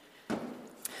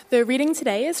The reading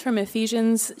today is from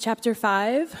Ephesians chapter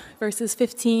 5, verses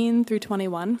 15 through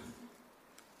 21.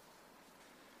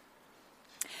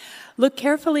 Look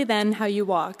carefully then how you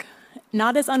walk,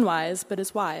 not as unwise, but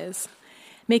as wise,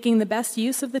 making the best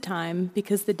use of the time,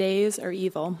 because the days are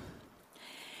evil.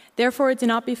 Therefore do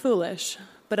not be foolish,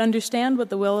 but understand what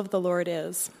the will of the Lord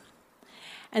is.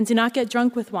 And do not get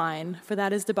drunk with wine, for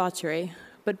that is debauchery,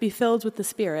 but be filled with the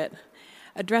Spirit,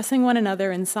 addressing one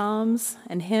another in psalms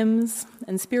and hymns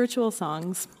and spiritual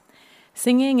songs,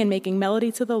 singing and making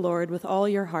melody to the Lord with all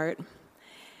your heart,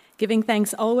 giving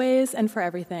thanks always and for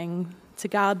everything to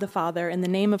God the Father in the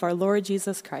name of our Lord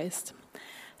Jesus Christ,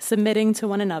 submitting to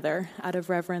one another out of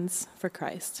reverence for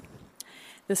Christ.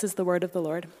 This is the word of the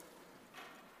Lord.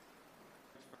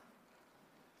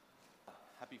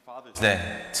 Happy Father's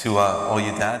Day to all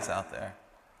you dads out there.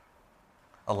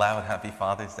 A loud Happy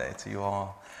Father's Day to you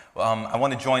all. I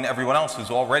want to join everyone else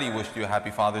who's already wished you a Happy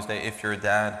Father's Day if you're a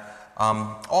dad.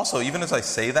 Also, even as I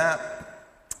say that,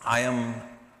 I am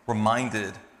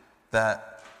reminded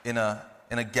that in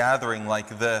a gathering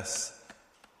like this,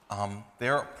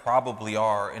 there probably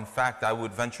are, in fact, I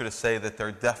would venture to say that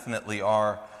there definitely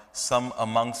are some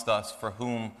amongst us for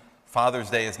whom Father's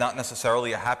Day is not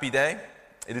necessarily a happy day.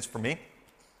 It is for me.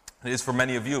 It is for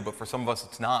many of you, but for some of us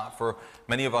it's not. For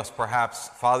many of us, perhaps,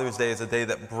 Father's Day is a day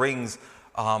that brings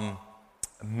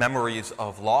memories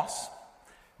of loss.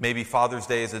 Maybe Father's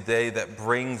Day is a day that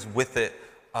brings with it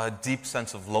a deep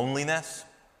sense of loneliness.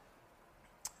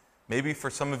 Maybe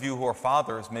for some of you who are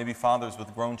fathers, maybe fathers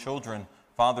with grown children,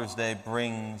 Father's Day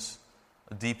brings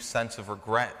a deep sense of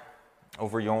regret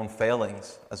over your own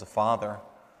failings as a father,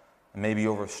 and maybe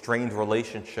over strained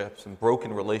relationships and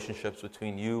broken relationships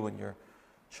between you and your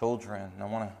children. And I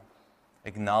want to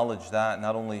acknowledge that,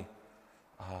 not only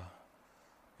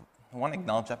I want to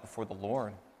acknowledge that before the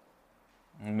Lord.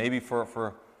 And maybe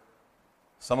for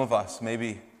some of us,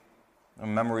 maybe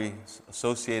memories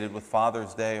associated with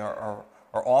Father's Day are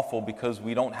awful because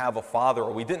we don't have a father,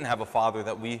 or we didn't have a father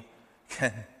that we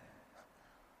can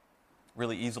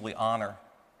really easily honor.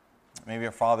 Maybe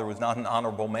your father was not an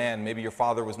honorable man. Maybe your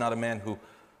father was not a man who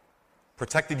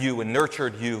protected you and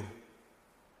nurtured you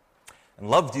and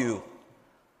loved you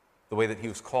the way that he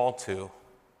was called to.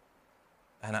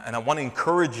 And I want to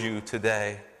encourage you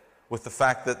today with the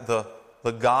fact that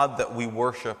the God that we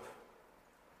worship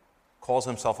calls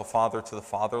himself a father to the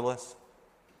fatherless,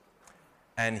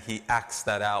 and he acts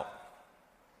that out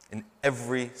in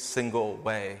every single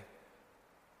way.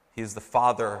 He is the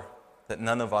father that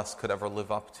none of us could ever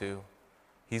live up to.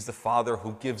 He's the father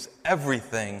who gives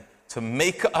everything to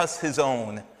make us his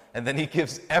own, and then he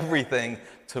gives everything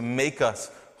to make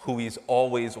us who he's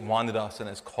always wanted us and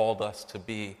has called us to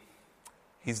be.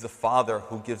 He's the Father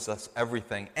who gives us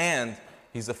everything, and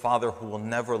he's the Father who will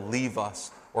never leave us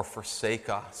or forsake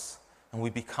us. And we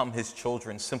become his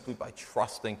children simply by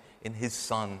trusting in his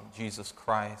Son, Jesus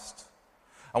Christ.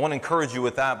 I want to encourage you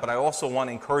with that, but I also want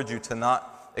to encourage you to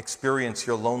not experience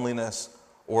your loneliness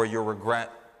or your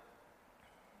regret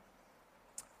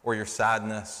or your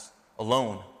sadness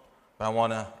alone. But I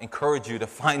want to encourage you to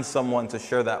find someone to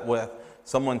share that with,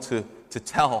 someone to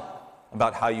tell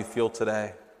about how you feel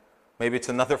today. Maybe it's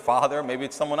another father, maybe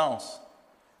it's someone else.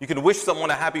 You can wish someone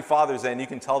a happy Father's Day and you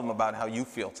can tell them about how you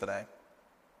feel today.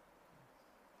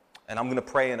 And I'm going to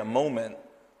pray in a moment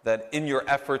that in your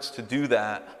efforts to do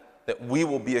that we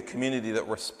will be a community that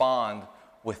respond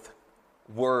with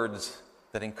words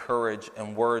that encourage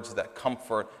and words that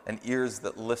comfort and ears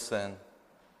that listen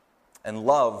and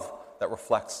love that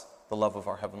reflects the love of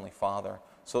our Heavenly Father.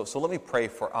 So let me pray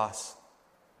for us.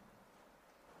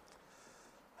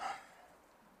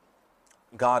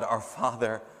 God, our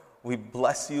Father, we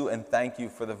bless you and thank you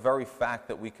for the very fact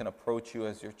that we can approach you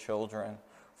as your children,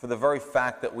 for the very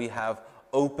fact that we have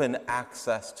open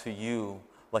access to you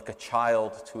like a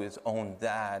child to his own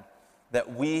dad,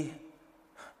 that we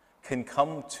can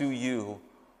come to you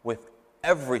with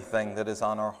everything that is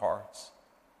on our hearts.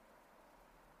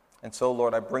 And so,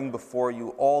 Lord, I bring before you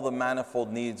all the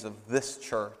manifold needs of this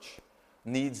church,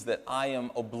 needs that I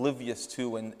am oblivious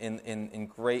to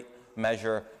in great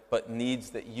measure, but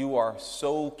needs that you are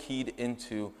so keyed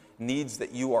into, needs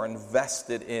that you are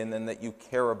invested in and that you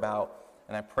care about.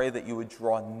 And I pray that you would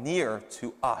draw near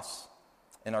to us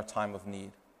in our time of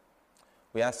need.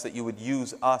 We ask that you would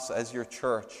use us as your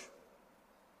church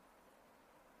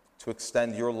to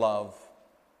extend your love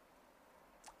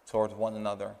towards one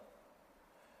another.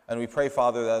 And we pray,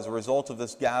 Father, that as a result of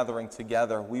this gathering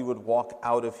together, we would walk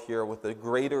out of here with a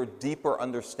greater, deeper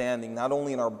understanding, not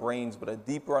only in our brains, but a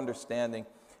deeper understanding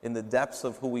in the depths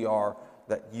of who we are,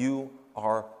 that you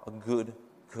are a good,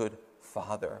 good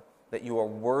Father. that you are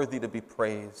worthy to be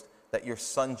praised, that your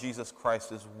Son, Jesus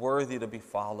Christ, is worthy to be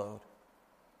followed.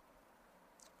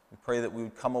 We pray that we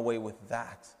would come away with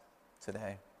that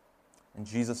today. In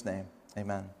Jesus' name,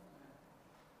 amen.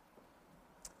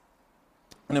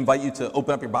 I invite you to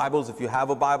open up your Bibles, if you have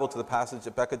a Bible, to the passage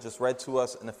that Becca just read to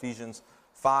us in Ephesians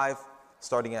 5,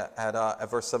 starting at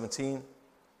verse 17,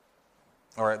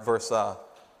 or at verse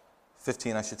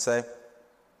 15, I should say.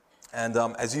 And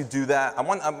as you do that,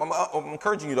 I'm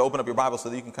encouraging you to open up your Bible so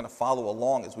that you can kind of follow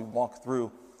along as we walk through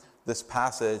this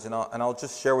passage. And I'll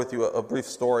just share with you a brief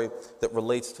story that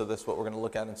relates to this, what we're going to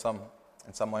look at in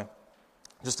some way.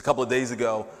 Just a couple of days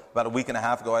ago, about a week and a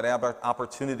half ago, I had an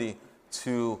opportunity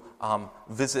to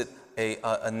visit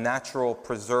a natural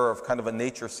preserve, kind of a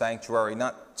nature sanctuary,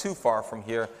 not too far from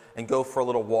here, and go for a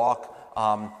little walk.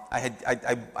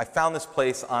 I found this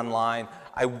place online.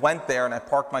 I went there and I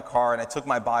parked my car and I took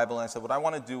my Bible and I said, what I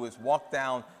want to do is walk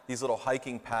down these little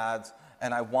hiking paths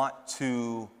and I want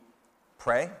to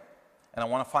pray and I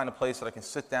want to find a place that I can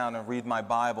sit down and read my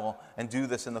Bible and do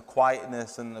this in the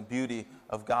quietness and the beauty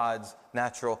of God's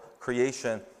natural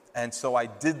creation. And so I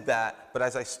did that, but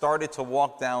as I started to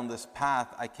walk down this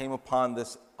path, I came upon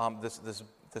this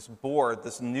board,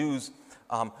 this news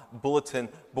bulletin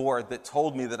board that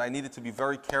told me that I needed to be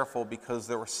very careful because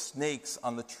there were snakes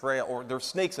on the trail, or there were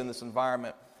snakes in this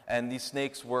environment, and these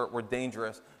snakes were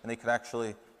dangerous, and they could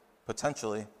actually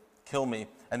potentially kill me.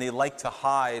 And they like to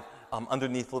hide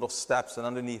underneath little steps and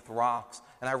underneath rocks.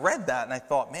 And I read that, and I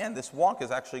thought, man, this walk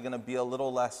is actually going to be a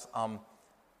little less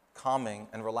calming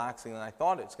and relaxing than I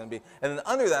thought it was going to be. And then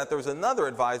under that, there was another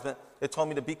advisement. It told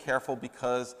me to be careful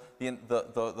because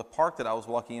the park that I was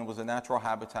walking in was a natural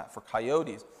habitat for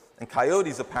coyotes. And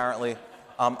coyotes apparently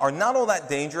are not all that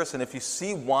dangerous. And if you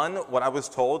see one, what I was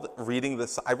told reading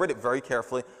this, I read it very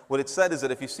carefully. What it said is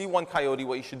that if you see one coyote,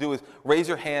 what you should do is raise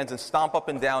your hands and stomp up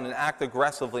and down and act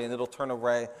aggressively, and it'll turn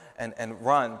away and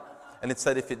run. And it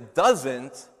said if it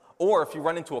doesn't, or if you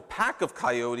run into a pack of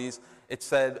coyotes, it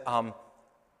said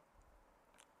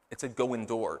go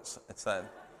indoors, it said.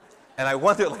 And I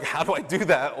wondered, like, how do I do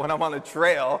that when I'm on a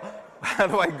trail? How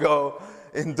do I go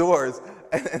indoors?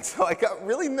 And so I got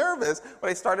really nervous when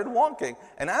I started walking.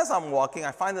 And as I'm walking,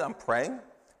 I find that I'm praying,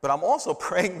 but I'm also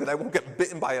praying that I won't get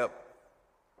bitten by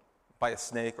a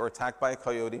snake or attacked by a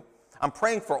coyote. I'm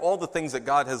praying for all the things that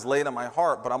God has laid on my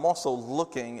heart, but I'm also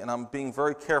looking and I'm being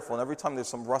very careful. And every time there's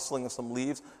some rustling of some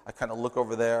leaves, I kind of look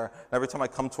over there. And every time I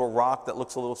come to a rock that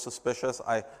looks a little suspicious,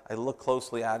 I look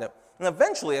closely at it. And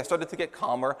eventually I started to get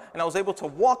calmer, and I was able to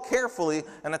walk carefully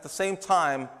and at the same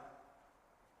time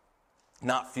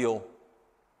not feel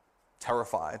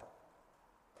terrified.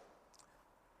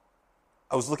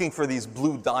 I was looking for these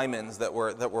blue diamonds that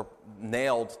were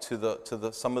nailed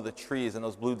to some of the trees, and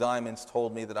those blue diamonds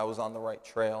told me that I was on the right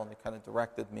trail, and they kind of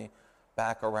directed me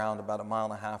back around about 1.5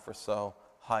 miles or so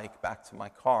hike back to my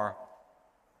car.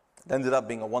 It ended up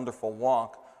being a wonderful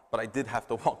walk, but I did have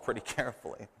to walk pretty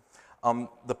carefully.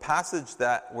 The passage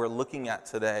that we're looking at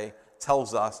today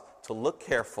tells us to look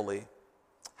carefully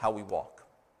how we walk.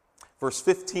 Verse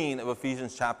 15 of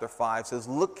Ephesians chapter 5 says,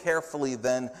 "Look carefully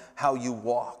then how you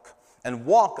walk." And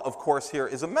walk, of course, here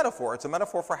is a metaphor. It's a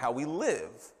metaphor for how we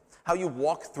live, how you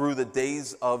walk through the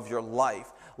days of your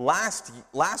life. Last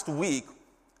week,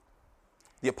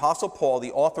 the Apostle Paul,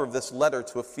 the author of this letter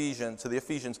to the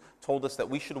Ephesians, told us that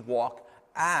we should walk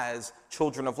as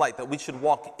children of light, that we should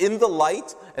walk in the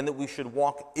light and that we should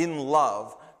walk in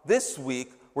love. This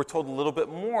week, we're told a little bit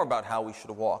more about how we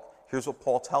should walk. Here's what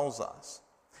Paul tells us.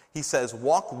 He says,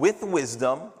 walk with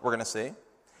wisdom, we're going to see.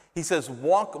 He says,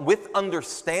 walk with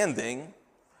understanding,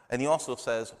 and he also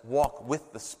says, walk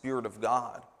with the Spirit of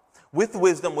God. With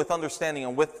wisdom, with understanding,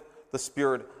 and with the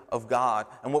Spirit of God.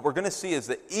 And what we're going to see is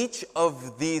that each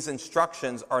of these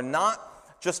instructions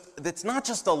it's not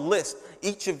just a list.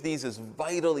 Each of these is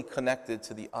vitally connected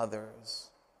to the others.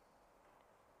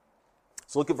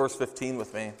 So look at verse 15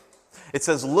 with me. It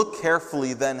says, "Look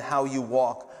carefully then how you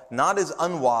walk, not as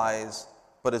unwise,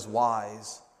 but as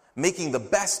wise, making the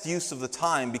best use of the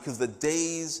time because the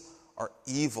days are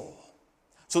evil."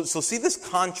 So see this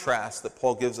contrast that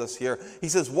Paul gives us here. He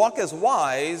says, walk as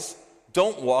wise,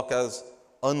 don't walk as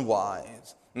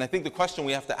unwise. And I think the question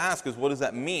we have to ask is, what does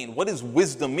that mean? What does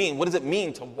wisdom mean? What does it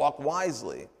mean to walk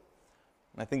wisely?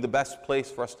 And I think the best place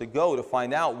for us to go to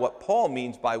find out what Paul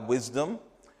means by wisdom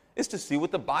is to see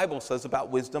what the Bible says about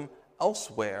wisdom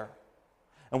elsewhere.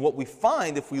 And what we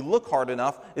find, if we look hard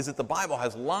enough, is that the Bible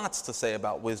has lots to say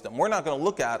about wisdom. We're not going to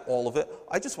look at all of it.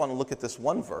 I just want to look at this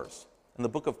one verse in the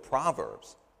book of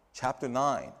Proverbs, chapter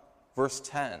 9, verse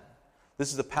 10.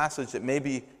 This is a passage that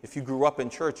maybe, if you grew up in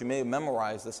church, you may have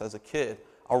memorized this as a kid.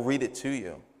 I'll read it to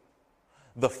you.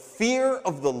 The fear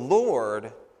of the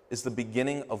Lord is the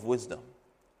beginning of wisdom.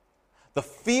 The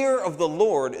fear of the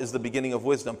Lord is the beginning of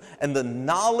wisdom. And the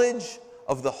knowledge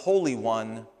of the Holy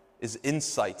One is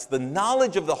insight. The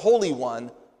knowledge of the Holy One,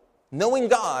 knowing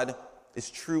God, is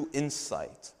true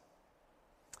insight.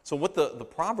 So what the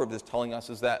proverb is telling us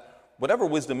is that whatever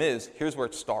wisdom is, here's where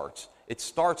it starts. It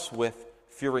starts with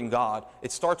fearing God.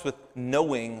 It starts with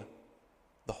knowing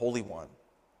the Holy One.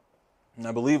 And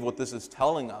I believe what this is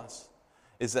telling us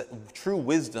is that true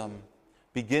wisdom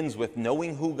begins with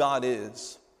knowing who God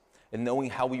is and knowing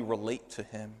how we relate to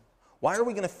Him. Why are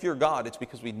we going to fear God? It's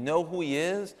because we know who He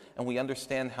is and we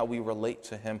understand how we relate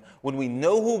to Him. When we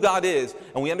know who God is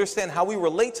and we understand how we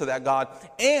relate to that God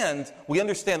and we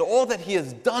understand all that He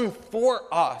has done for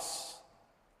us,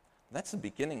 that's the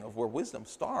beginning of where wisdom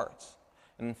starts.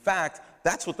 And in fact,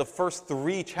 that's what the first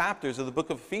 3 chapters of the book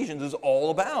of Ephesians is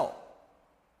all about.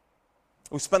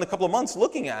 We spent a couple of months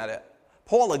looking at it.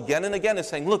 Paul again and again is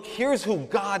saying, look, here's who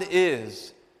God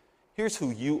is. Here's who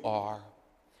you are.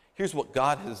 Here's what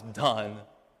God has done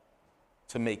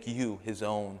to make you His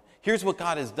own. Here's what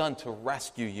God has done to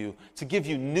rescue you, to give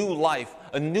you new life,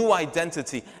 a new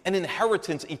identity, an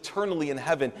inheritance eternally in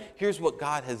heaven. Here's what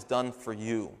God has done for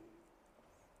you.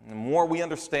 And the more we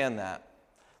understand that,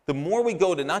 the more we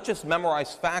go to not just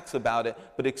memorize facts about it,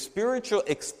 but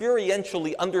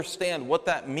experientially understand what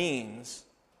that means,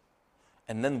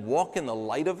 and then walk in the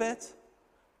light of it,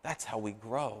 that's how we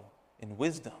grow in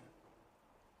wisdom.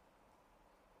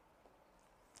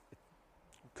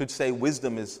 Could say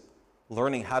wisdom is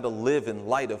learning how to live in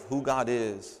light of who God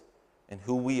is and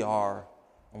who we are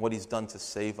and what He's done to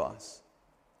save us.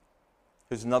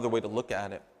 Here's another way to look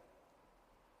at it.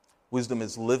 Wisdom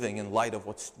is living in light of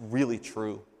what's really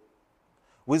true.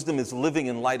 Wisdom is living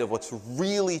in light of what's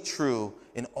really true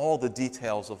in all the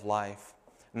details of life.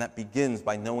 And that begins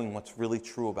by knowing what's really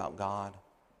true about God,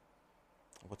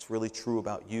 what's really true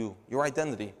about you, your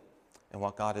identity, and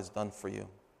what God has done for you.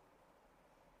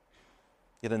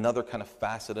 Yet another kind of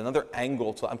facet, another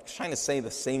angle to, I'm trying to say the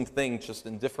same thing just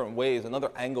in different ways.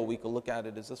 Another angle we could look at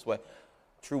it is this way.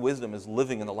 True wisdom is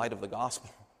living in the light of the gospel.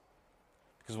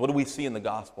 Because what do we see in the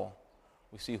gospel?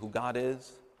 We see who God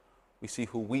is. We see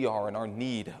who we are in our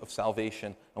need of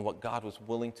salvation and what God was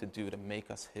willing to do to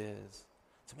make us His,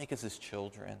 to make us His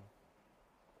children.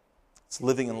 It's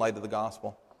living in light of the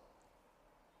gospel.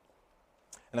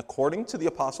 And according to the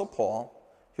Apostle Paul,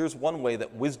 here's one way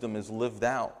that wisdom is lived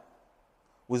out.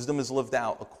 Wisdom is lived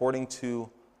out according to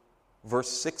verse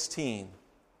 16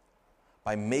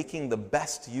 by making the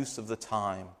best use of the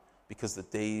time because the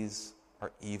days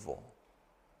are evil.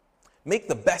 Make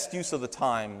the best use of the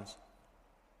times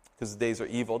because the days are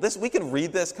evil. We can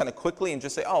read this kind of quickly and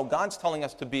just say, oh, God's telling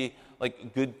us to be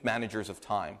like good managers of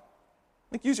time.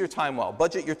 Like use your time well,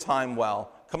 budget your time well,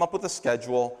 come up with a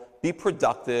schedule, be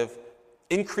productive,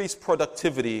 increase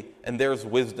productivity, and there's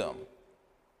wisdom.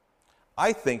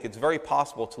 I think it's very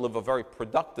possible to live a very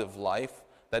productive life,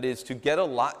 that is, to get a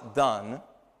lot done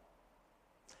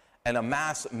and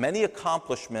amass many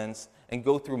accomplishments and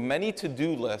go through many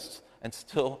to-do lists and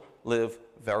still live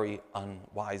very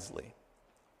unwisely.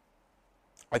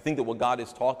 I think that what God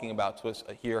is talking about to us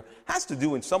here has to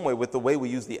do in some way with the way we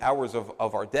use the hours of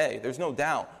our day. There's no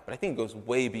doubt, but I think it goes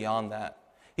way beyond that.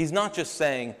 He's not just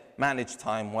saying, manage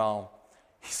time well.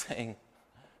 He's saying,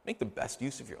 make the best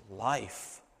use of your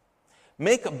life.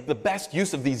 Make the best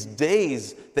use of these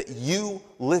days that you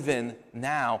live in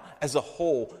now as a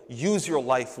whole. Use your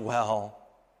life well.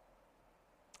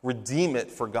 Redeem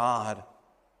it for God.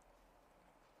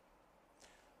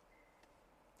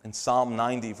 In Psalm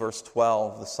 90, verse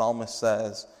 12, the psalmist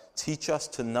says, teach us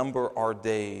to number our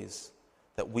days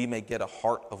that we may get a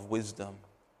heart of wisdom.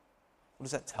 What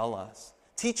does that tell us?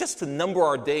 Teach us to number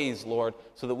our days, Lord,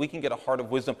 so that we can get a heart of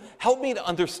wisdom. Help me to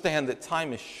understand that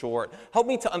time is short. Help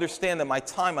me to understand that my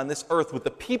time on this earth with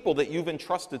the people that you've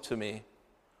entrusted to me,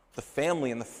 the family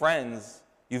and the friends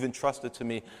you've entrusted to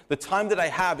me, the time that I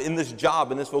have in this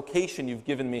job, in this vocation you've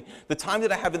given me, the time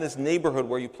that I have in this neighborhood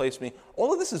where you placed me,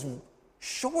 all of this is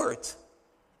short.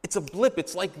 It's a blip.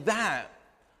 It's like that.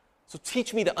 So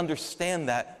teach me to understand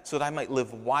that so that I might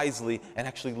live wisely and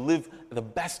actually live the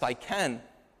best I can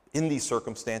in these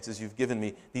circumstances you've given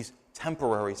me, these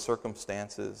temporary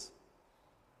circumstances.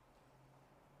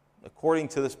 According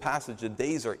to this passage, the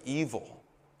days are evil.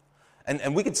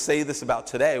 And we could say this about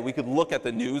today. We could look at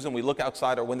the news and we look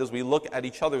outside our windows, we look at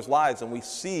each other's lives and we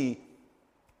see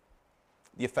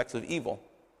the effects of evil.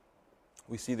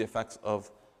 We see the effects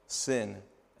of sin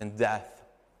and death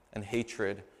and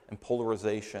hatred and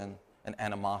polarization and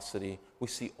animosity. We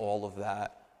see all of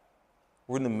that.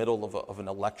 We're in the middle of an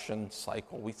election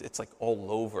cycle. It's like all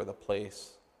over the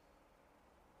place.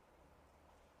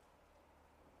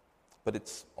 But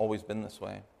it's always been this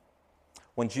way.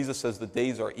 When Jesus says the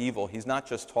days are evil, he's not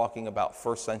just talking about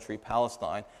first century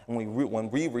Palestine. And when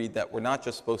we read that, we're not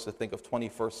just supposed to think of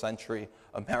 21st century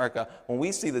America. When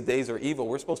we see the days are evil,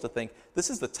 we're supposed to think this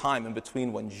is the time in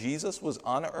between when Jesus was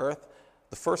on earth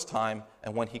the first time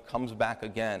and when he comes back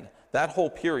again. That whole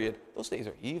period, those days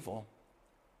are evil.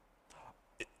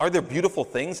 Are there beautiful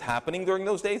things happening during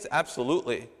those days?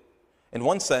 Absolutely. In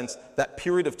one sense, that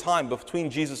period of time between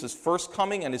Jesus' first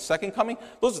coming and his second coming,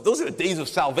 those are the days of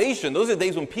salvation. Those are the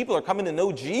days when people are coming to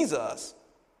know Jesus.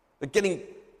 They're getting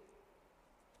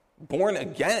born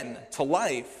again to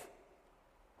life.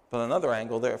 But from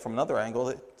another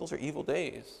angle, those are evil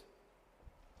days.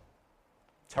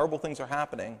 Terrible things are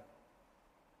happening.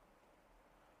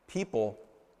 People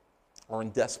are in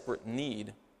desperate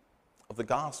need of the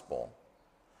gospel.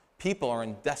 People are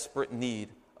in desperate need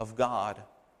of God.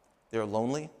 They're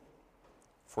lonely,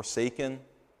 forsaken,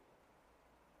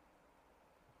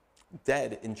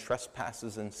 dead in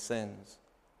trespasses and sins,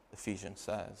 Ephesians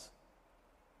says.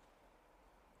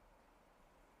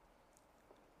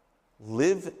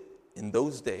 Live in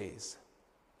those days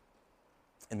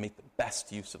and make the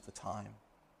best use of the time.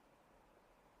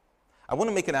 I want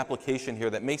to make an application here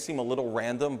that may seem a little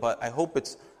random, but I hope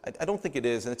I don't think it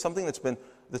is, and it's something that's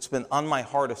been on my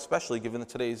heart, especially given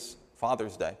today's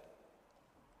Father's Day.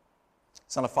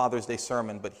 It's not a Father's Day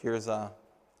sermon, but here's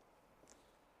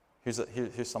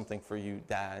something for you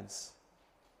dads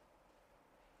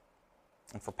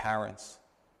and for parents.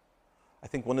 I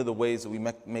think one of the ways that we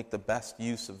make the best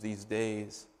use of these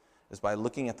days is by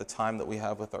looking at the time that we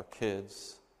have with our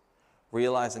kids,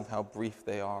 realizing how brief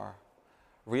they are,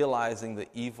 realizing the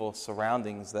evil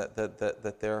surroundings that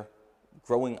they're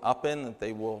growing up in, that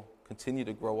they will continue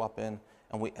to grow up in,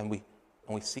 and we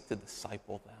seek to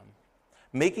disciple them.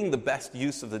 Making the best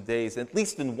use of the days, at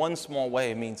least in one small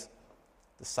way, means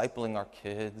discipling our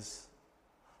kids,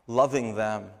 loving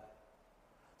them.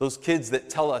 Those kids that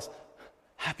tell us,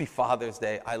 Happy Father's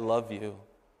Day, I love you.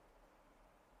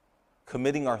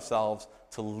 Committing ourselves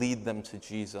to lead them to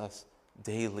Jesus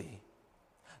daily.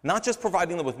 Not just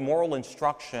providing them with moral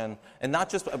instruction, and not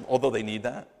just, although they need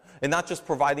that, and not just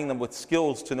providing them with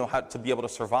skills to know how to be able to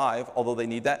survive, although they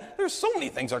need that. There's so many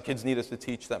things our kids need us to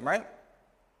teach them, right?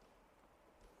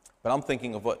 But I'm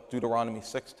thinking of what Deuteronomy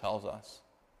 6 tells us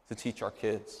to teach our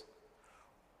kids.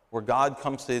 Where God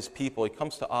comes to his people, he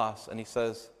comes to us, and he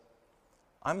says,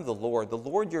 I'm the Lord. The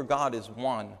Lord your God is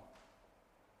one.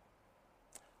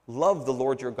 Love the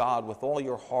Lord your God with all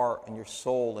your heart and your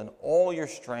soul and all your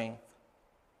strength.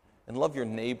 And love your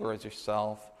neighbor as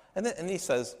yourself. And he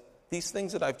says, these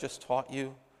things that I've just taught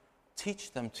you,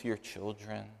 teach them to your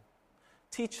children.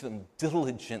 Teach them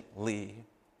diligently.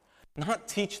 Not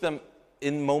teach them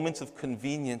in moments of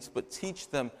convenience, but teach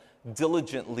them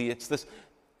diligently. It's this,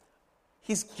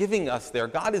 he's giving us there.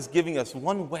 God is giving us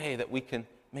one way that we can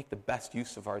make the best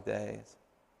use of our days.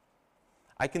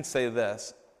 I can say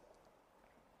this.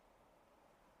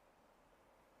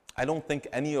 I don't think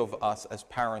any of us as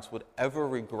parents would ever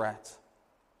regret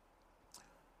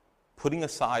putting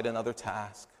aside another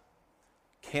task,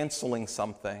 canceling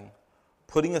something,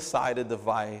 putting aside a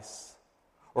device,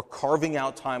 or carving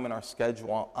out time in our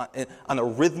schedule on a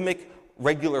rhythmic,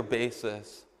 regular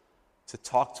basis to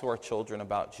talk to our children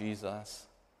about Jesus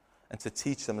and to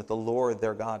teach them that the Lord,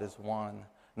 their God, is one,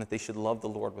 and that they should love the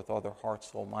Lord with all their heart,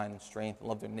 soul, mind, and strength, and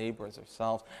love their neighbor as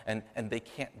themselves. And they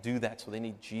can't do that, so they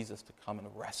need Jesus to come and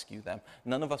rescue them.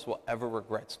 None of us will ever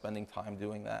regret spending time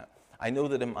doing that. I know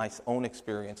that in my own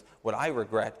experience, what I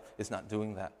regret is not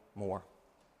doing that more.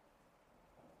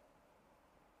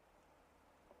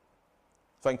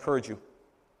 So I encourage you.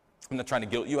 I'm not trying to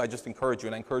guilt you, I just encourage you,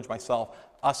 and I encourage myself.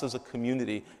 Us as a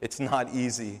community, it's not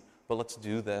easy, but let's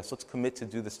do this. Let's commit to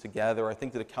do this together. I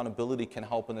think that accountability can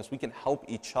help in this. We can help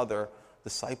each other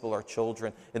disciple our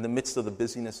children in the midst of the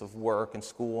busyness of work and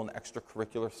school and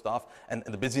extracurricular stuff and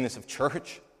the busyness of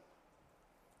church.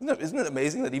 Isn't it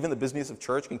amazing that even the busyness of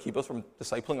church can keep us from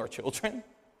discipling our children?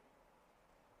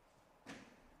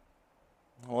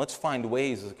 Well, let's find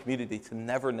ways as a community to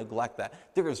never neglect that.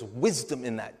 There is wisdom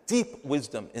in that, deep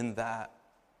wisdom in that.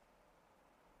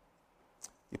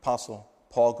 The Apostle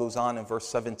Paul goes on in verse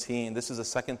 17. This is the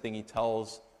second thing he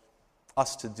tells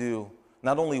us to do.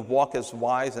 Not only walk as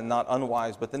wise and not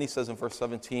unwise, but then he says in verse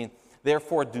 17,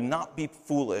 therefore do not be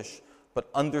foolish, but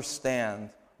understand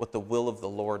what the will of the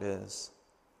Lord is.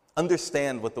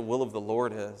 Understand what the will of the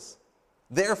Lord is.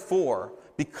 Therefore,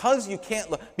 because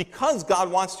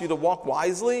God wants you to walk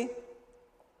wisely,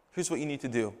 here's what you need to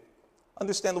do.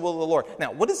 Understand the will of the Lord.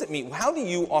 Now, what does it mean? How do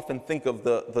you often think of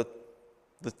the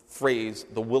phrase,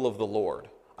 the will of the Lord?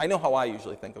 I know how I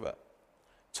usually think of it.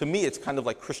 To me, it's kind of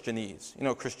like Christianese. You know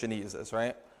what Christianese is,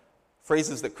 right?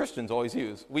 Phrases that Christians always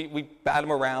use. We bat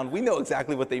them around. We know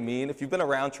exactly what they mean. If you've been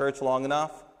around church long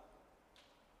enough,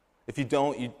 if you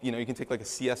don't, you can take like a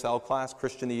CSL class,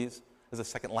 Christianese, as a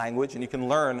second language, and you can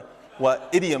learn what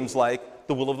idioms like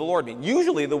the will of the Lord mean.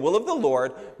 Usually, the will of the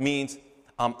Lord means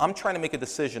I'm trying to make a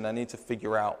decision. I need to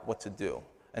figure out what to do.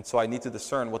 And so I need to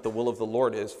discern what the will of the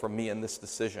Lord is for me in this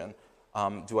decision.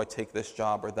 Do I take this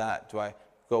job or that? Do I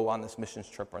go on this missions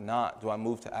trip or not? Do I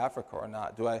move to Africa or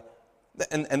not?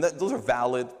 Those are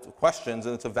valid questions,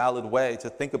 and it's a valid way to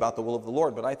think about the will of the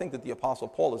Lord. But I think that the Apostle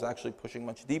Paul is actually pushing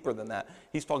much deeper than that.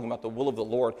 He's talking about the will of the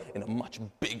Lord in a much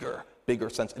bigger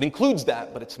sense. It includes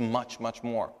that, but it's much, much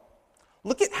more.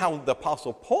 Look at how the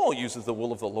Apostle Paul uses the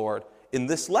will of the Lord in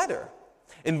this letter.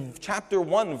 In chapter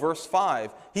 1, verse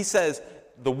 5, he says,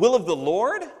 the will of the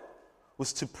Lord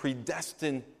was to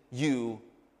predestine you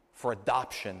for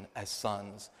adoption as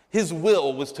sons. His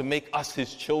will was to make us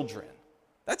his children.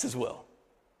 That's his will.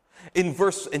 In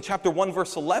chapter 1,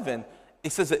 verse 11,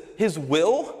 it says that his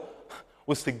will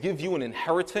was to give you an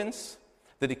inheritance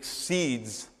that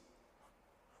exceeds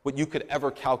what you could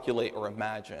ever calculate or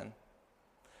imagine.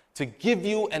 To give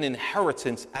you an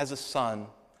inheritance as a son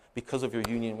because of your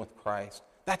union with Christ.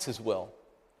 That's his will.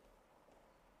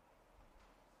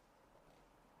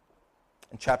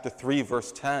 In chapter 3,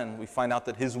 verse 10, we find out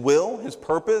that his will, his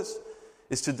purpose,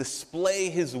 is to display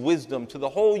his wisdom to the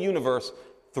whole universe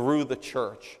through the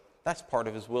church. That's part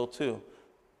of his will too.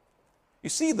 You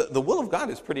see, the will of God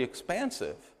is pretty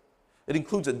expansive. It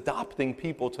includes adopting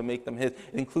people to make them his.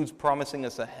 It includes promising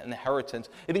us an inheritance.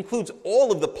 It includes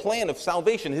all of the plan of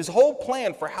salvation, his whole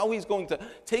plan for how he's going to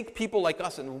take people like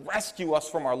us and rescue us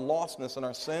from our lostness and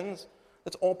our sins.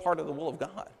 That's all part of the will of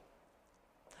God.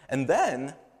 And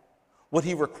then, what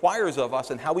he requires of us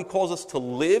and how he calls us to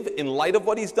live in light of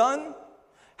what he's done,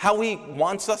 how he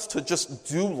wants us to just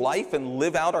do life and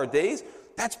live out our days,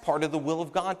 that's part of the will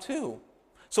of God too.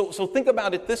 So think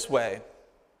about it this way.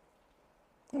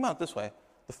 Think about it this way.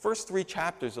 The first 3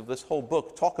 chapters of this whole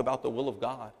book talk about the will of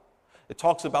God. It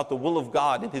talks about the will of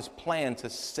God and his plan to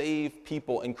save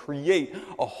people and create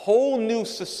a whole new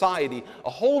society, a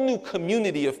whole new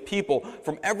community of people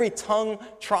from every tongue,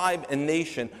 tribe, and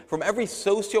nation, from every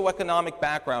socioeconomic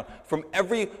background, from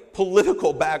every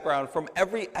political background, from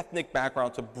every ethnic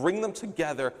background, to bring them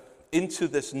together into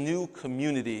this new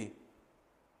community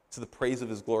to the praise of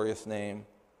his glorious name.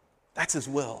 That's his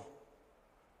will.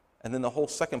 And then the whole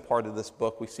second part of this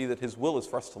book, we see that his will is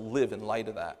for us to live in light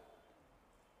of that.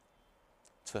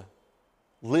 To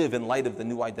live in light of the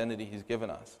new identity he's given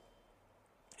us.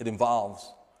 It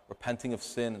involves repenting of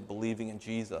sin and believing in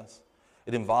Jesus.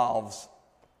 It involves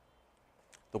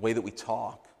the way that we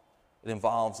talk. It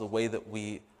involves the way that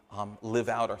we live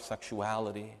out our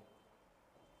sexuality.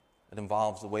 It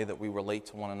involves the way that we relate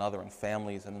to one another in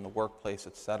families and in the workplace,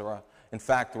 etc. In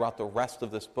fact, throughout the rest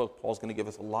of this book, Paul's going to give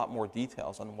us a lot more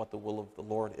details on what the will of the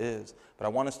Lord is. But I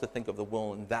want us to think of the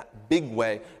will in that big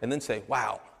way and then say,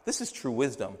 wow, this is true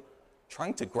wisdom.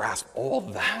 Trying to grasp all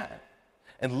that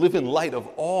and live in light of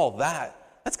all that,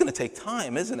 that's going to take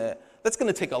time, isn't it? That's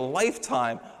going to take a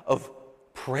lifetime of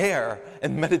prayer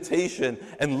and meditation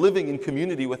and living in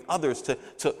community with others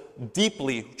to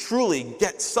deeply, truly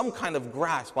get some kind of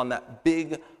grasp on that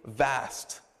big,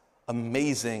 vast,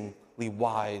 amazingly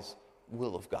wise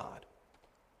will of God.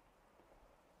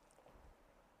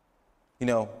 You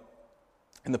know,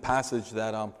 in the passage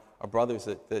that our brothers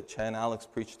that Chad and Alex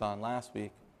preached on last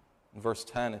week, in verse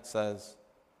 10 it says,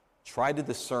 try to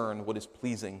discern what is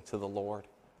pleasing to the Lord.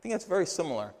 I think that's very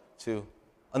similar to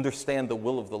understand the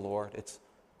will of the Lord. It's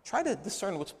try to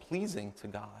discern what's pleasing to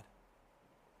God.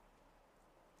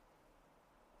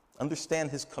 Understand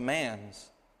his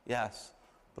commands, yes,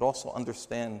 but also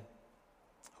understand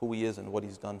who he is and what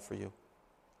he's done for you.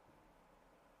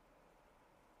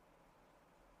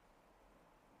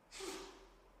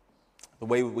 The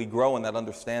way we grow in that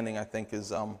understanding, I think,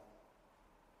 is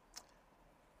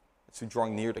through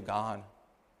drawing near to God.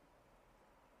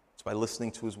 It's by listening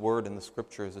to his word in the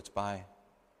scriptures. It's by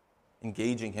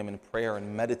engaging him in prayer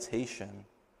and meditation,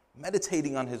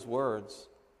 meditating on his words,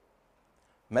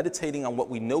 meditating on what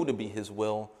we know to be his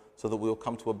will, so that we will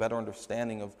come to a better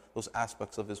understanding of those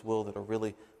aspects of his will that are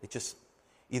really, they just,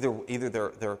 either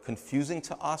they're confusing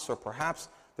to us, or perhaps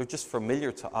they're just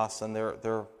familiar to us, and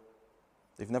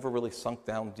they've never really sunk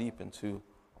down deep into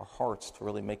our hearts to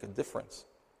really make a difference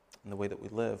in the way that we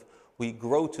live. We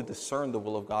grow to discern the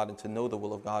will of God and to know the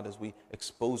will of God as we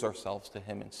expose ourselves to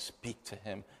Him and speak to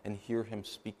Him and hear Him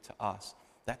speak to us.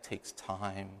 That takes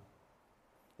time.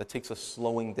 That takes a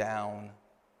slowing down.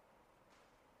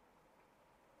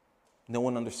 No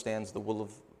one understands the will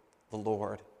of the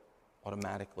Lord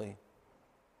automatically.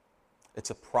 It's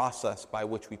a process by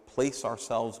which we place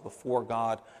ourselves before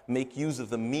God, make use of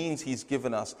the means He's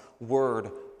given us, word,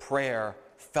 prayer,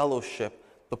 fellowship,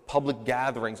 the public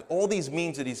gatherings, all these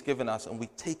means that He's given us, and we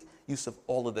take use of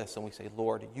all of this and we say,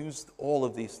 Lord, use all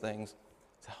of these things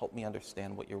to help me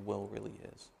understand what your will really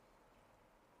is.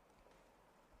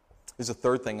 There's a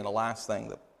third thing and a last thing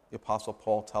that the Apostle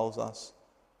Paul tells us.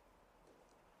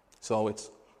 So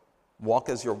it's walk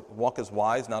as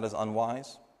wise, not as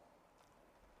unwise.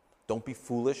 Don't be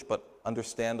foolish, but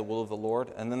understand the will of the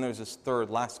Lord. And then there's this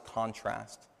last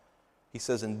contrast. He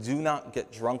says, and do not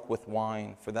get drunk with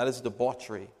wine, for that is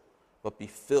debauchery, but be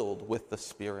filled with the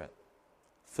Spirit.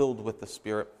 Filled with the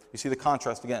Spirit. You see the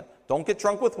contrast again. Don't get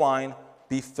drunk with wine,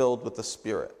 be filled with the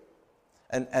Spirit.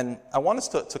 And I want us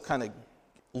to kind of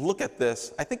look at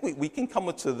this. I think we can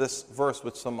come to this verse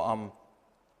with some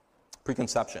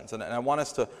preconceptions. And I want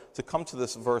us to come to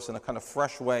this verse in a kind of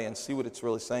fresh way and see what it's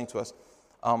really saying to us.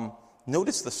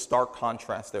 Notice the stark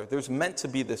contrast there. There's meant to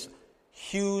be this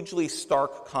hugely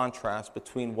stark contrast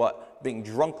between what being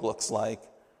drunk looks like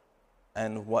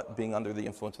and what being under the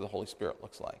influence of the Holy Spirit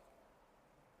looks like.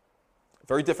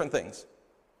 Very different things.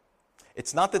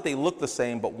 It's not that they look the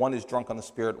same, but one is drunk on the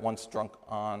Spirit, one's drunk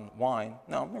on wine.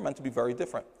 No, they're meant to be very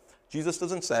different. Jesus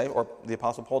doesn't say, or the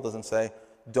Apostle Paul doesn't say,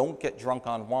 don't get drunk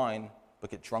on wine,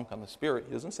 but get drunk on the Spirit.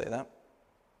 He doesn't say that.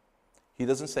 He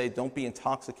doesn't say, don't be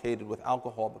intoxicated with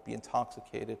alcohol, but be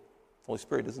intoxicated. The Holy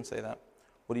Spirit doesn't say that.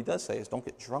 What he does say is, don't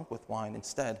get drunk with wine.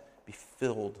 Instead, be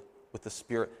filled with the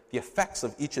Spirit. The effects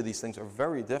of each of these things are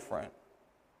very different.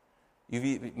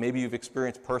 Maybe you've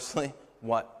experienced personally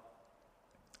what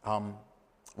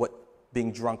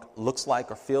being drunk looks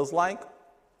like or feels like.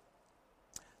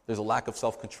 There's a lack of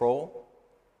self-control.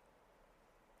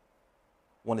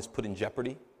 One is put in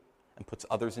jeopardy and puts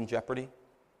others in jeopardy.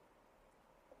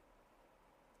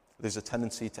 There's a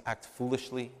tendency to act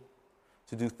foolishly,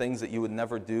 to do things that you would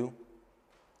never do.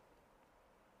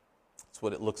 That's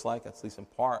what it looks like, at least in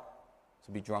part,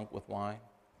 to be drunk with wine.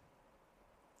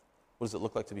 What does it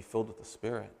look like to be filled with the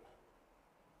Spirit?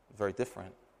 Very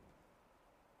different.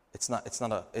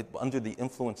 Under the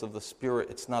influence of the Spirit,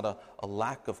 it's not a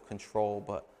lack of control,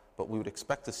 but we would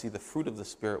expect to see the fruit of the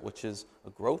Spirit, which is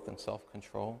a growth in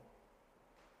self-control.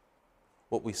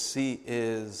 What we see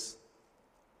is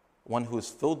one who is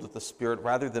filled with the Spirit,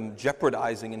 rather than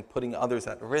jeopardizing and putting others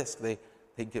at risk, they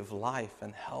give life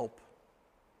and help,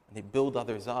 and they build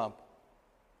others up.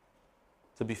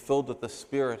 To be filled with the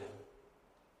Spirit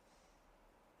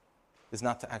is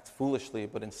not to act foolishly,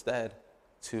 but instead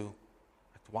to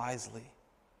act wisely,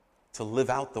 to live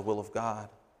out the will of God.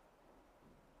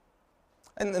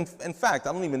 And in fact,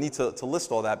 I don't even need to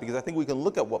list all that, because I think we can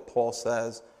look at what Paul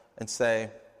says and say,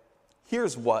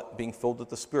 here's what being filled with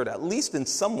the Spirit, at least in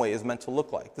some way, is meant to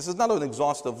look like. This is not an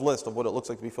exhaustive list of what it looks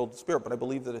like to be filled with the Spirit, but I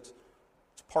believe that it's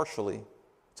a partial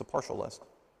list.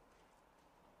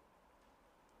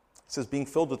 It says being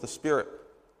filled with the Spirit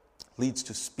leads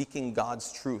to speaking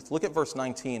God's truth. Look at verse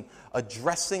 19.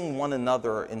 Addressing one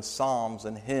another in psalms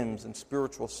and hymns and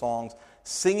spiritual songs,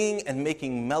 singing and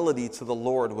making melody to the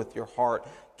Lord with your heart,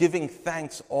 giving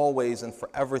thanks always and for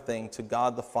everything to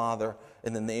God the Father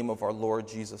in the name of our Lord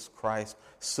Jesus Christ,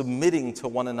 submitting to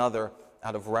one another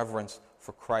out of reverence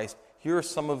for Christ. Here are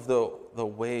some of the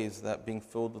ways that being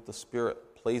filled with the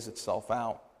Spirit plays itself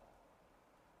out.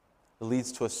 It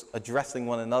leads to us addressing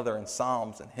one another in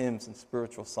psalms and hymns and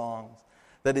spiritual songs.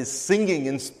 That is, singing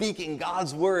and speaking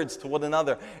God's words to one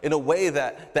another in a way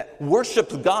that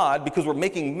worships God, because we're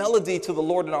making melody to the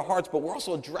Lord in our hearts, but we're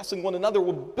also addressing one another.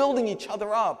 We're building each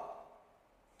other up,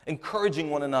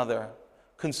 encouraging one another,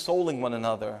 consoling one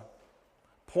another,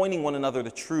 pointing one another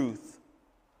to truth.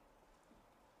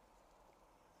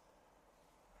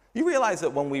 You realize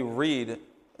that when we read,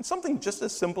 it's something just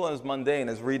as simple and as mundane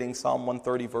as reading Psalm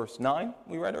 130, verse 9,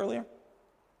 we read earlier,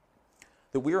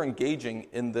 that we are engaging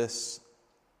in this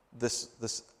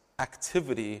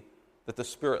activity that the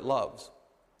Spirit loves.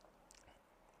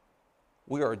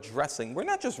 We are addressing, we're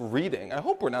not just reading. I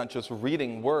hope we're not just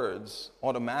reading words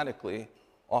automatically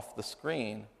off the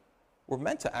screen. We're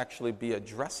meant to actually be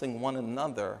addressing one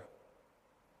another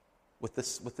with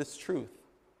this truth.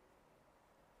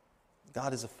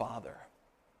 God is a Father.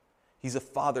 He's a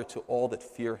Father to all that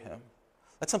fear Him.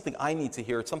 That's something I need to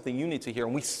hear. It's something you need to hear.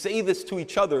 And we say this to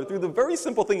each other through the very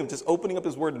simple thing of just opening up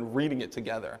His Word and reading it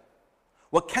together.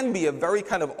 What can be a very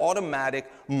kind of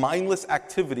automatic, mindless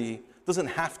activity doesn't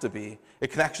have to be.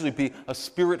 It can actually be a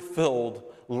spirit-filled,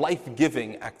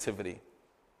 life-giving activity.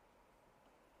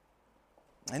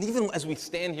 And even as we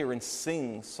stand here and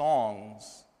sing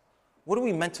songs, what are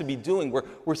we meant to be doing?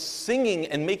 We're singing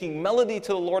and making melody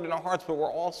to the Lord in our hearts, but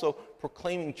we're also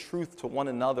proclaiming truth to one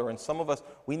another. And some of us,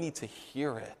 we need to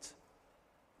hear it.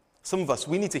 Some of us,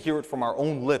 we need to hear it from our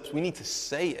own lips. We need to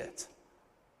say it.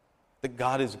 That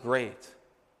God is great.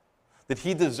 That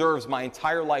He deserves my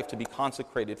entire life to be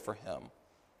consecrated for Him.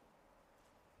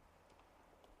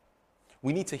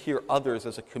 We need to hear others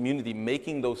as a community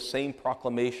making those same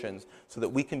proclamations so that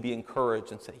we can be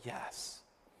encouraged and say, yes,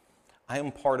 I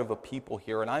am part of a people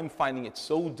here, and I'm finding it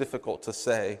so difficult to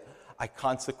say, I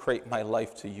consecrate my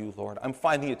life to you, Lord. I'm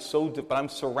finding it so difficult, but I'm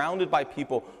surrounded by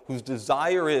people whose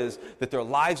desire is that their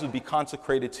lives would be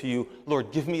consecrated to you.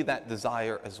 Lord, give me that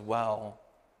desire as well.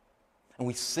 And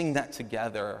we sing that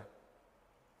together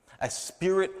as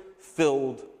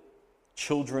spirit-filled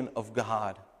children of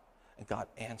God, and God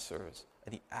answers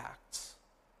and He acts.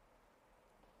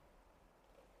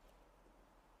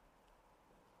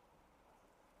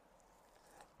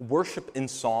 Worship in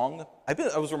song. I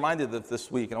was reminded of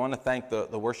this week, and I want to thank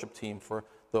the worship team for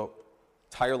the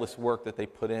tireless work that they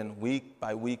put in week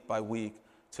by week by week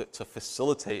to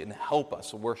facilitate and help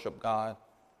us worship God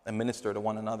and minister to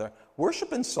one another.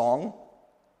 Worship in song,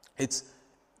 it's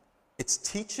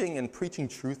teaching and preaching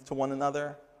truth to one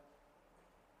another.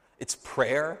 It's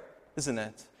prayer, isn't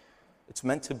it? It's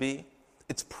meant to be.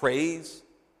 It's praise.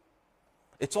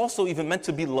 It's also even meant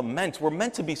to be lament. We're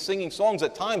meant to be singing songs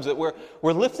at times that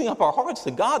we're lifting up our hearts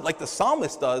to God like the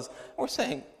psalmist does. We're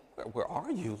saying, where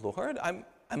are you, Lord?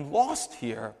 I'm lost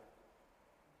here.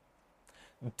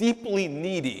 Deeply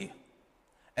needy,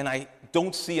 and I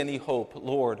don't see any hope.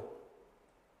 Lord,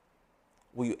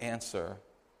 will you answer?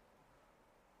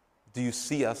 Do you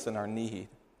see us in our need?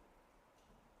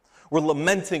 We're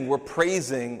lamenting, we're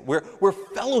praising, we're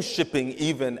fellowshipping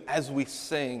even as we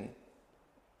sing.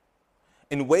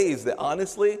 In ways that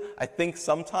honestly, I think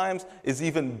sometimes is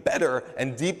even better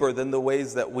and deeper than the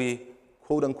ways that we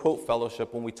quote unquote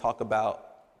fellowship when we talk about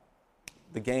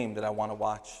the game that I want to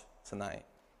watch tonight.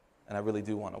 And I really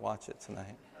do want to watch it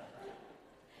tonight.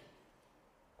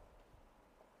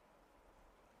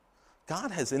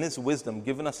 God has in His wisdom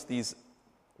given us these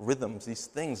rhythms, these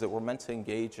things that we're meant to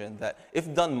engage in that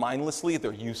if done mindlessly,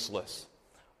 they're useless.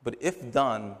 But if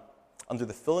done under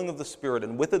the filling of the Spirit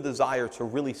and with a desire to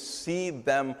really see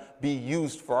them be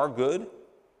used for our good,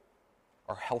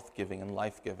 are health-giving and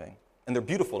life-giving. And they're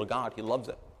beautiful to God. He loves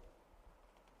it.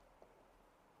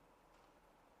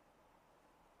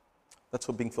 That's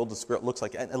what being filled with the Spirit looks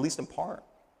like, at least in part.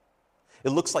 It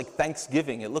looks like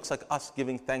thanksgiving. It looks like us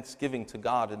giving thanksgiving to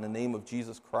God in the name of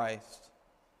Jesus Christ.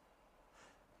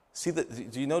 See,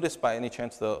 do you notice by any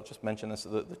chance, I'll just mention this,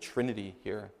 the Trinity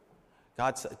here.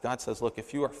 God says, look,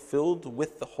 if you are filled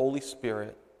with the Holy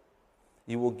Spirit,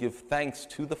 you will give thanks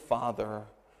to the Father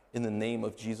in the name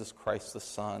of Jesus Christ the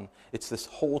Son. It's this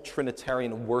whole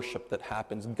Trinitarian worship that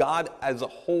happens. God as a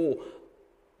whole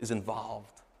is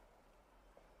involved.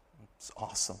 It's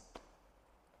awesome.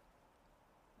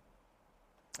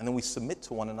 And then we submit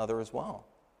to one another as well.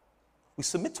 We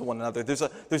submit to one another.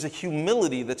 There's a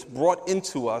humility that's brought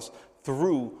into us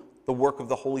through the work of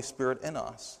the Holy Spirit in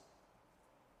us.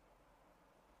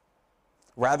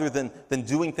 Rather than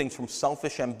doing things from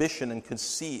selfish ambition and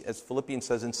conceit, as Philippians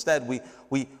says, instead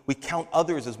we count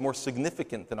others as more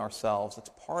significant than ourselves. It's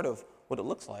part of what it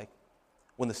looks like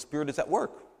when the Spirit is at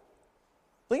work.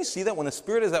 Don't you see that when the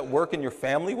Spirit is at work in your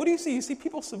family? What do you see? You see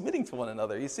people submitting to one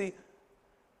another. You see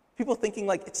people thinking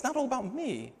like, it's not all about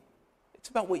me. It's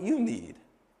about what you need.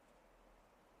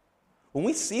 When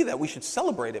we see that, we should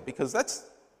celebrate it because it's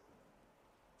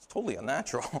totally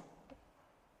unnatural.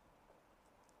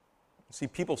 You see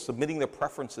people submitting their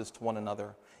preferences to one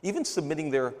another, even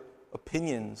submitting their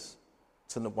opinions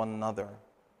to one another.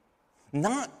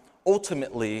 Not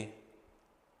ultimately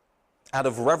out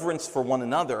of reverence for one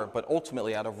another, but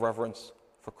ultimately out of reverence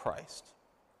for Christ.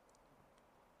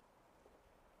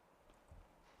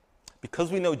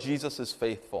 Because we know Jesus is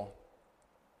faithful,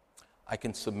 I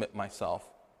can submit myself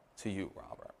to you,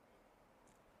 Robert.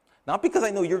 Not because I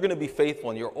know you're going to be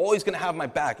faithful and you're always going to have my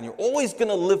back and you're always going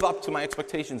to live up to my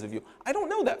expectations of you. I don't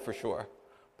know that for sure.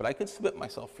 But I can submit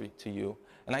myself to you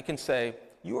and I can say,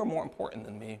 you are more important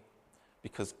than me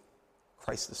because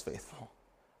Christ is faithful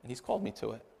and He's called me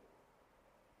to it.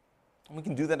 And we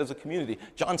can do that as a community.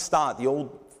 John Stott, the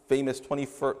old famous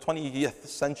 20th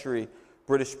century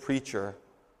British preacher,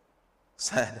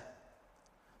 said,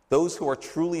 those who are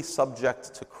truly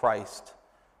subject to Christ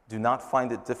do not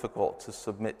find it difficult to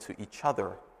submit to each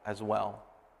other as well.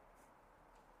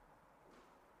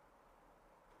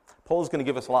 Paul is going to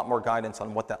give us a lot more guidance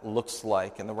on what that looks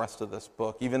like in the rest of this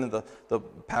book. Even in the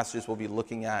passages we'll be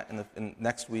looking at in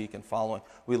next week and following,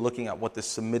 we'll be looking at what this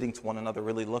submitting to one another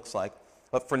really looks like.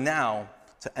 But for now,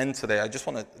 to end today, I just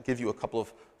want to give you a couple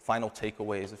of final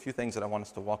takeaways, a few things that I want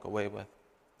us to walk away with.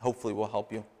 Hopefully will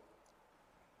help you.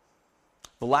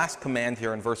 The last command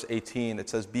here in verse 18, it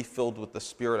says, be filled with the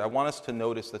Spirit. I want us to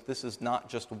notice that this is not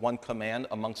just one command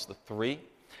amongst the three.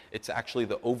 It's actually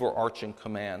the overarching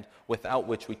command without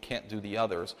which we can't do the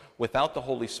others. Without the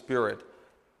Holy Spirit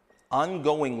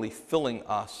ongoingly filling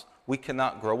us, we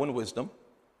cannot grow in wisdom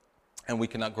and we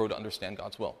cannot grow to understand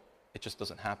God's will. It just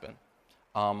doesn't happen.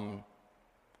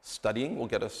 Studying will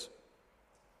get us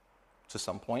to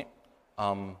some point.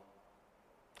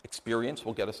 Experience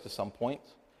will get us to some point.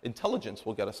 Intelligence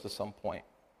will get us to some point.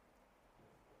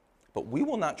 But we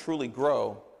will not truly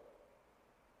grow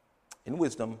in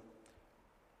wisdom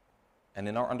and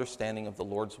in our understanding of the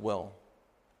Lord's will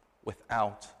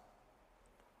without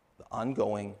the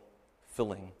ongoing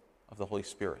filling of the Holy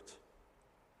Spirit.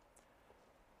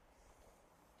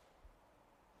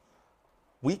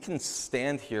 We can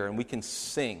stand here and we can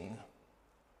sing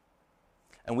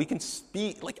and we can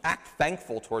speak, act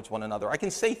thankful towards one another. I can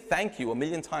say thank you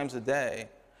 1,000,000 times a day,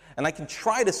 and I can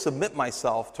try to submit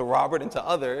myself to Robert and to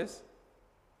others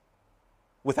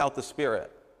without the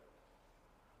Spirit.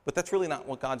 But that's really not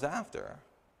what God's after.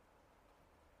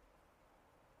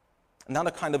 Not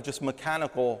a kind of just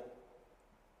mechanical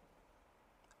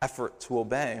effort to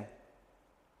obey.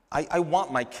 I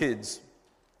want my kids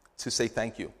to say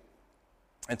thank you.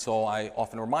 And so I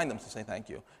often remind them to say thank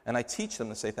you. And I teach them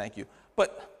to say thank you.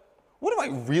 But what do I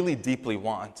really deeply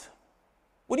want?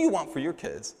 What do you want for your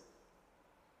kids?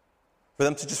 For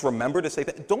them to just remember to say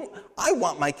thank you? I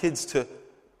want my kids to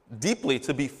deeply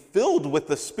to be filled with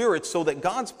the Spirit so that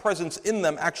God's presence in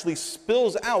them actually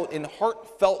spills out in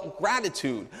heartfelt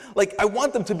gratitude. I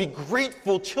want them to be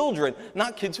grateful children,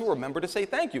 not kids who remember to say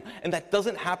thank you. And that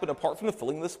doesn't happen apart from the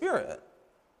filling of the Spirit.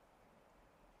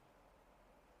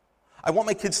 I want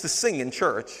my kids to sing in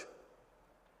church.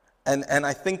 And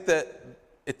I think that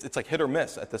it's like hit or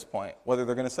miss at this point, whether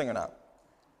they're going to sing or not.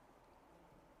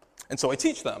 And so I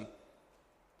teach them.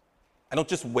 I don't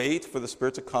just wait for the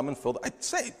Spirit to come and fill them. I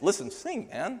say, listen, sing,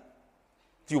 man.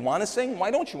 Do you want to sing?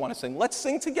 Why don't you want to sing? Let's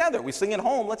sing together. We sing at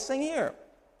home. Let's sing here.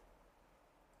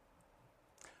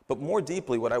 But more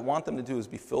deeply, what I want them to do is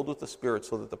be filled with the Spirit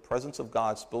so that the presence of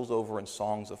God spills over in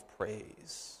songs of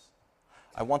praise.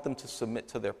 I want them to submit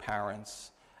to their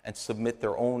parents and submit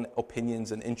their own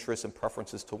opinions and interests and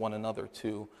preferences to one another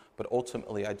too. But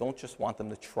ultimately, I don't just want them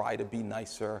to try to be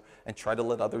nicer and try to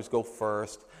let others go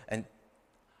first. And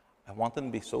I want them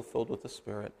to be so filled with the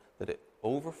Spirit that it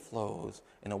overflows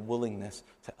in a willingness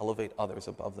to elevate others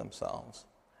above themselves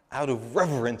out of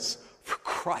reverence for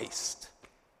Christ.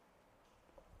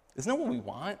 Isn't that what we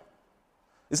want?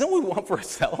 Isn't that what we want for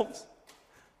ourselves?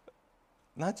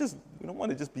 Not just, we don't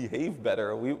want to just behave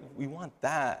better. We want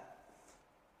that.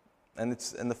 And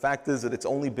the fact is that it's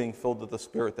only being filled with the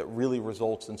Spirit that really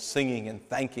results in singing and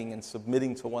thanking and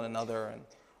submitting to one another and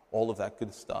all of that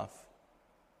good stuff.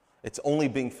 It's only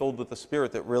being filled with the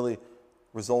Spirit that really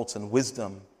results in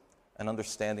wisdom and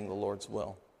understanding the Lord's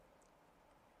will.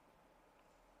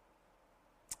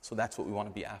 So that's what we want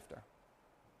to be after.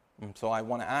 And so I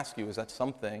want to ask you, is that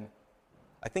something,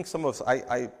 I think some of us,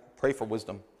 I pray for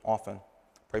wisdom often.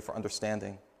 Pray for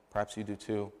understanding. Perhaps you do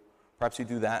too. Perhaps you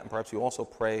do that, and perhaps you also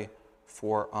pray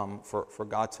for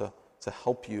God to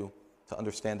help you to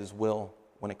understand His will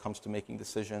when it comes to making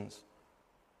decisions.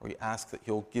 Or you ask that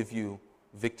He'll give you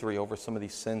victory over some of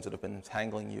these sins that have been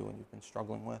entangling you and you've been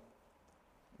struggling with.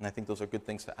 And I think those are good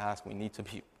things to ask. We need to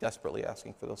be desperately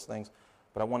asking for those things.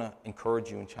 But I want to encourage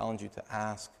you and challenge you to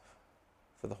ask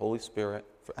for the Holy Spirit,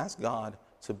 ask God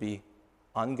to be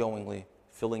ongoingly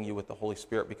filling you with the Holy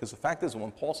Spirit. Because the fact is,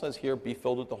 when Paul says here, be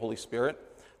filled with the Holy Spirit,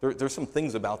 there's some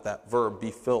things about that verb,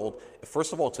 be filled.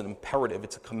 First of all, it's an imperative,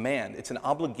 it's a command, it's an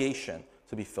obligation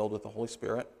to be filled with the Holy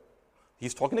Spirit.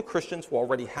 He's talking to Christians who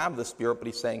already have the Spirit, but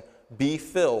he's saying, be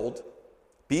filled.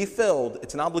 Be filled,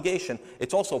 it's an obligation.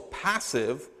 It's also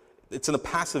passive. It's in a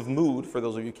passive mood, for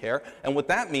those of you who care. And what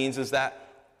that means is that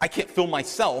I can't fill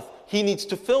myself. He needs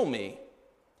to fill me.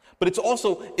 But it's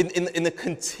also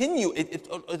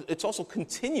it's also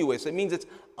continuous. It means it's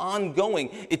ongoing.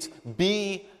 It's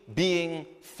being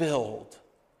filled.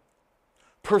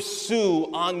 Pursue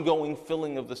ongoing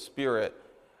filling of the Spirit.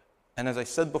 And as I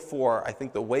said before, I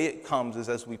think the way it comes is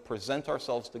as we present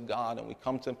ourselves to God and we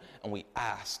come to Him and we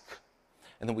ask.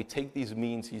 And then we take these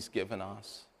means He's given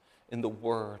us in the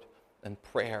Word and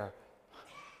prayer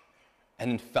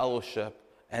and in fellowship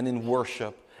and in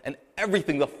worship and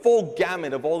everything, the full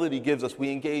gamut of all that he gives us,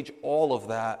 we engage all of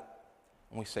that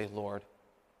and we say, Lord,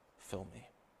 fill me.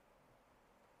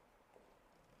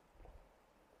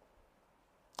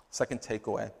 Second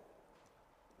takeaway.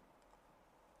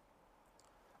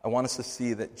 I want us to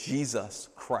see that Jesus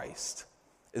Christ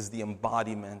is the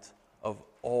embodiment of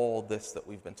all this that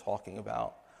we've been talking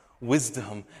about.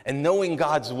 Wisdom and knowing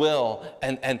God's will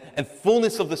and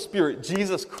fullness of the Spirit.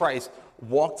 Jesus Christ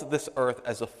walked this earth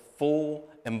as a full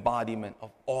embodiment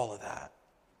of all of that.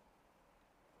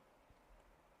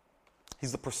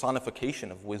 He's the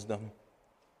personification of wisdom.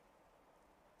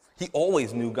 He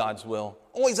always knew God's will,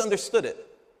 always understood it.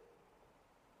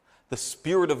 The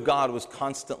Spirit of God was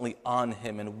constantly on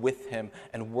him and with him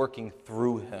and working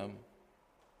through him.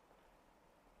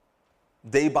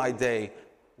 Day by day,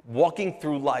 walking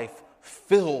through life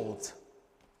filled.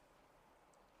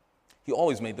 He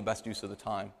always made the best use of the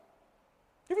time.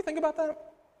 You ever think about that?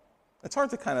 It's hard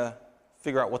to kind of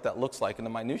figure out what that looks like in the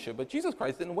minutia, but Jesus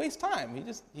Christ didn't waste time.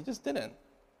 He just didn't.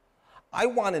 I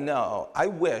want to know, I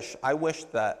wish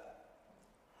that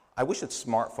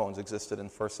smartphones existed in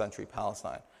first century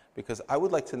Palestine, because I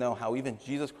would like to know how even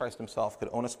Jesus Christ himself could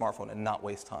own a smartphone and not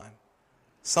waste time.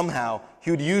 Somehow,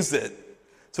 he would use it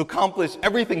to accomplish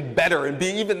everything better and be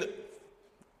even...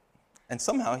 And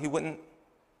somehow he wouldn't...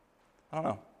 I don't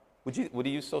know. Would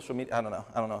he use social media? I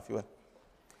don't know if he would.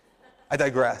 I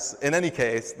digress. In any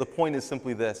case, the point is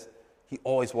simply this. He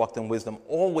always walked in wisdom.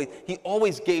 He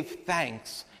always gave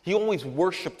thanks. He always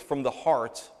worshiped from the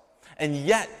heart. And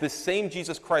yet, the same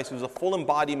Jesus Christ, who was a full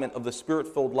embodiment of the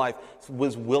Spirit-filled life,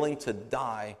 was willing to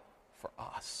die for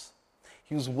us.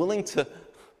 He was willing to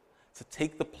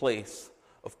take the place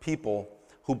of people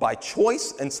who by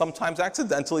choice, and sometimes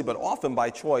accidentally, but often by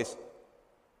choice,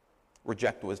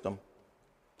 reject wisdom,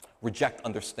 reject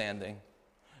understanding,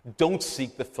 don't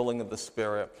seek the filling of the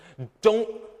Spirit, don't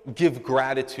give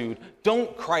gratitude,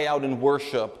 don't cry out in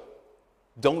worship,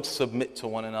 don't submit to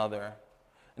one another.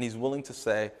 And he's willing to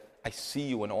say, I see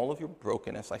you in all of your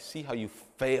brokenness. I see how you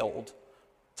failed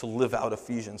to live out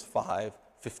Ephesians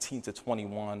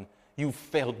 5:15-21. You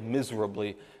failed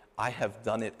miserably. I have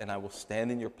done it, and I will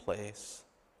stand in your place,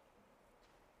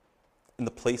 in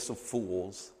the place of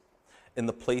fools, in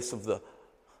the place of the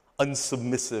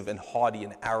unsubmissive and haughty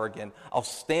and arrogant. I'll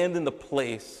stand in the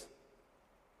place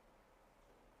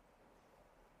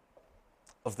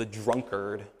of the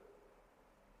drunkard,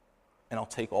 and I'll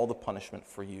take all the punishment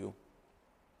for you.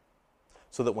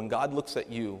 So that when God looks at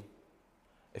you,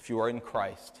 if you are in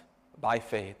Christ, by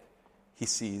faith, he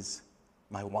sees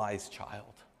my wise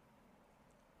child,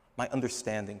 my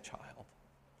understanding child,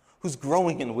 who's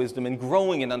growing in wisdom and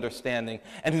growing in understanding,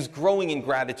 and who's growing in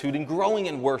gratitude and growing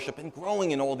in worship and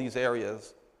growing in all these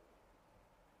areas.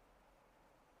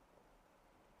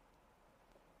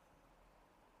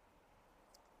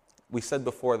 We said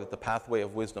before that the pathway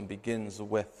of wisdom begins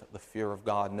with the fear of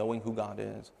God, knowing who God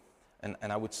is.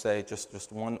 And I would say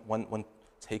just one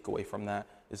takeaway from that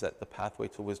is that the pathway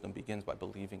to wisdom begins by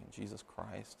believing in Jesus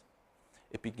Christ.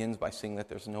 It begins by seeing that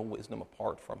there's no wisdom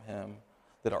apart from him,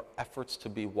 that our efforts to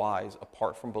be wise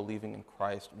apart from believing in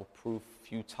Christ will prove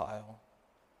futile.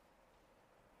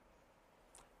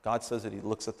 God says that he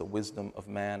looks at the wisdom of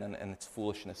man and its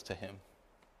foolishness to him.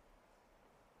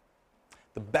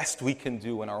 The best we can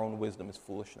do in our own wisdom is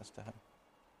foolishness to him.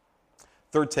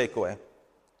 Third takeaway.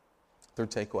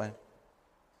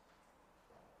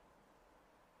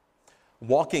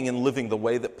 Walking and living the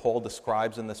way that Paul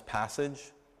describes in this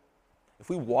passage, if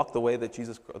we walk the way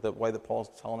that Paul is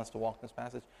telling us to walk in this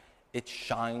passage, it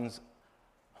shines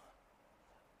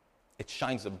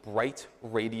a bright,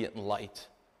 radiant light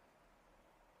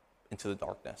into the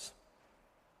darkness.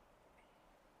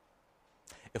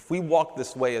 If we walk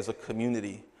this way as a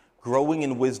community, growing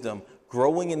in wisdom,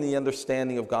 growing in the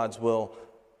understanding of God's will,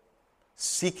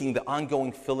 seeking the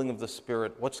ongoing filling of the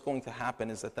Spirit, what's going to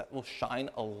happen is that will shine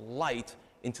a light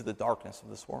into the darkness of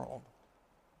this world.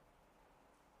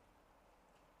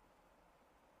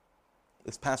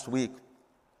 This past week,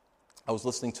 I was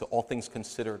listening to All Things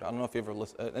Considered. I don't know if you ever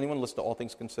anyone listen to All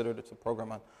Things Considered? It's a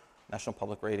program on National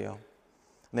Public Radio.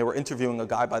 And they were interviewing a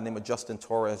guy by the name of Justin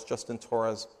Torres. Justin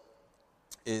Torres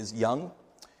is young,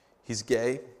 he's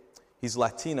gay, he's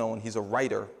Latino, and he's a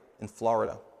writer in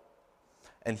Florida.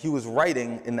 And he was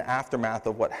writing in the aftermath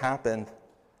of what happened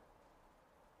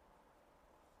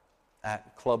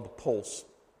at Club Pulse,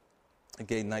 a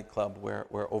gay nightclub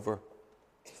where over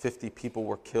 50 people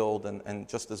were killed and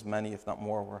just as many, if not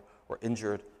more, were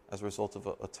injured as a result of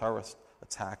a terrorist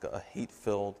attack, a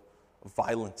hate-filled,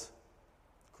 violent,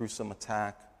 gruesome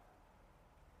attack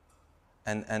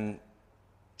And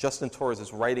Justin Torres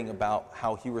is writing about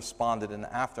how he responded in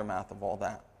the aftermath of all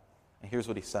that. And here's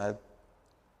what he said.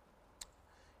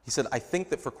 He said, "I think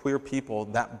that for queer people,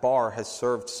 that bar has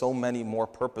served so many more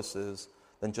purposes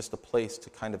than just a place to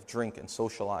kind of drink and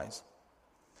socialize."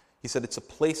 He said, "It's a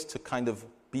place to kind of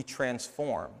be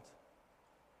transformed."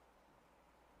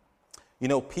 You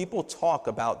know, people talk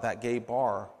about that gay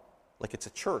bar like it's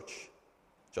a church,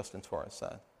 Justin Torres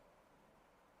said.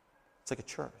 It's like a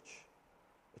church.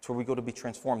 It's where we go to be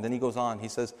transformed. Then he goes on, he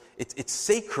says, it's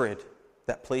sacred,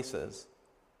 that place is.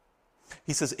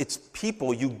 He says, it's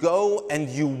people, you go and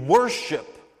you worship,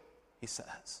 he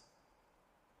says.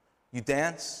 You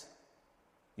dance,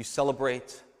 you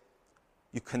celebrate,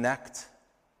 you connect,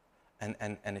 and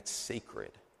it's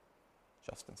sacred,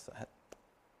 Justin said.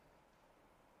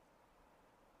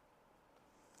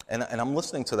 And I'm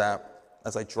listening to that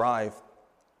as I drive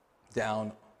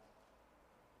down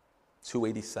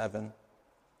 287.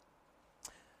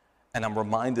 And I'm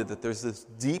reminded that there's this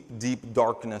deep, deep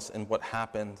darkness in what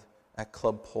happened at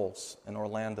Club Pulse in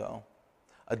Orlando.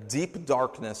 A deep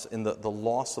darkness in the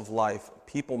loss of life,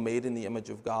 people made in the image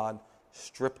of God,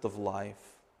 stripped of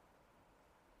life.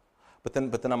 But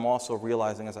then I'm also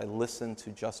realizing as I listen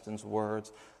to Justin's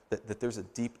words that there's a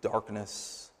deep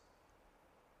darkness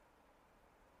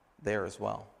there as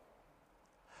well.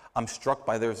 I'm struck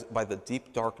by the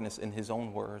deep darkness in his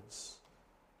own words.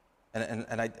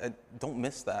 And I don't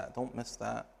miss that. Don't miss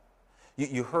that.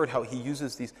 You heard how he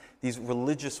uses these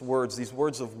religious words, these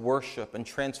words of worship and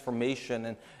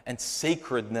transformation and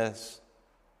sacredness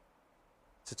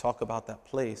to talk about that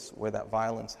place where that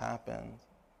violence happened.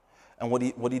 And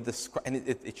what he described, and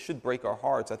it should break our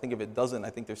hearts. I think if it doesn't, I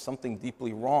think there's something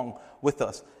deeply wrong with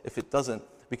us if it doesn't,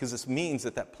 because this means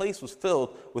that place was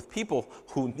filled with people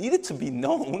who needed to be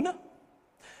known,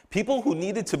 people who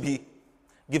needed to be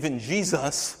given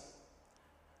Jesus,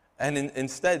 and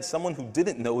instead someone who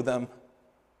didn't know them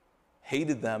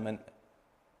hated them and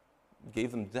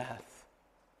gave them death.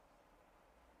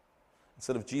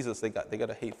 Instead of Jesus, they got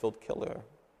a hate-filled killer.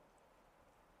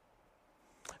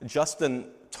 Justin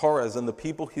Torres and the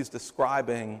people he's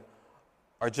describing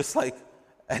are just like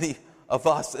any of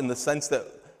us in the sense that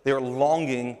they're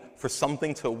longing for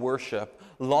something to worship,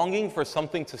 longing for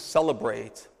something to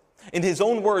celebrate. In his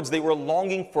own words, they were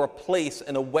longing for a place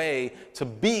and a way to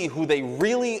be who they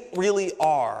really, really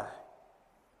are,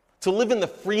 to live in the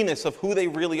freeness of who they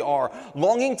really are,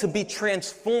 longing to be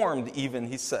transformed even,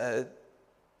 he said.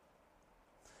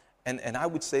 And I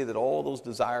would say that all those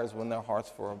desires were in their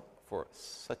hearts for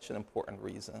such an important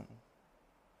reason.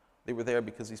 They were there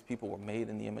because these people were made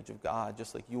in the image of God,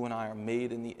 just like you and I are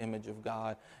made in the image of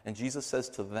God. And Jesus says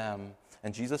to them,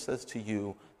 and Jesus says to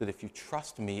you, that if you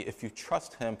trust me, if you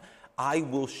trust him, I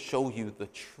will show you the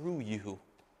true you.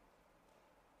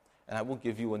 And I will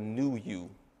give you a new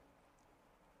you.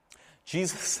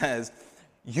 Jesus says,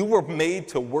 you were made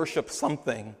to worship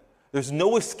something. There's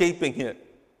no escaping it.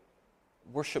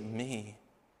 Worship me.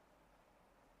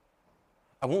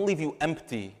 I won't leave you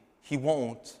empty. He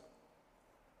won't.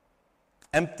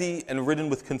 Empty and ridden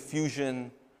with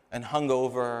confusion and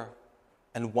hungover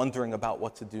and wondering about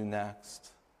what to do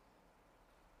next.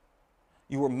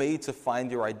 You were made to find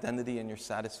your identity and your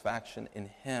satisfaction in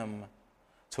him,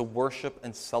 to worship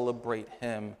and celebrate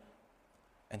him,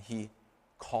 and he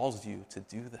calls you to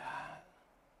do that.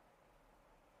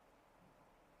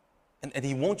 And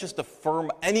he won't just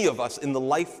affirm any of us in the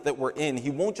life that we're in. He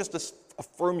won't just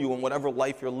affirm you in whatever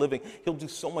life you're living. He'll do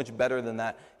so much better than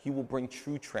that. He will bring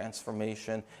true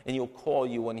transformation, and he'll call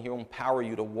you and he'll empower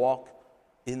you to walk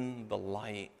in the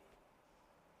light,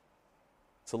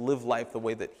 to live life the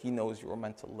way that he knows you were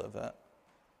meant to live it.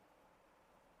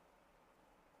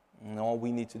 And all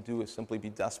we need to do is simply be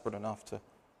desperate enough to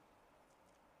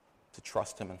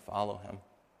trust him and follow him.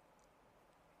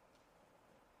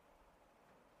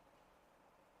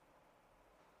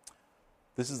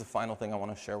 This is the final thing I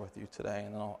want to share with you today,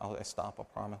 and then I'll stop, I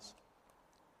promise.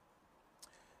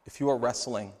 If you are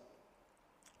wrestling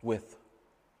with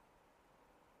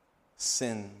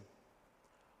sin,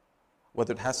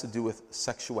 whether it has to do with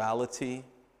sexuality,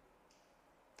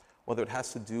 whether it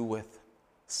has to do with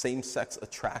same-sex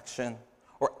attraction,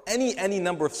 or any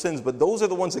number of sins, but those are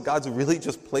the ones that God's really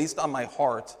just placed on my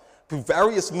heart through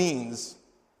various means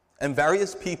and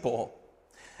various people.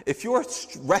 If you are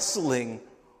wrestling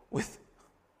with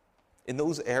in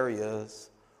those areas,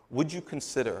 would you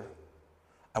consider,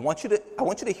 I want you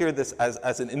to hear this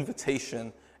as an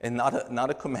invitation and not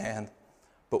a command,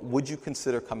 but would you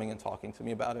consider coming and talking to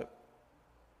me about it?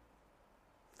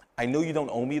 I know you don't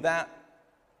owe me that,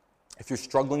 If you're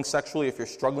struggling sexually, if you're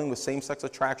struggling with same-sex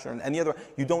attraction or any other,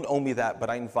 you don't owe me that,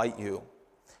 but I invite you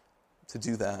to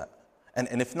do that.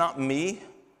 And if not me,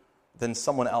 then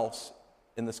someone else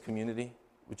in this community.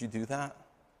 Would you do that?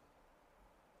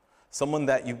 Someone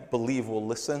that you believe will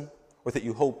listen, or that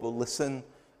you hope will listen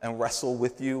and wrestle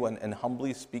with you and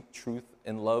humbly speak truth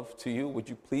in love to you. Would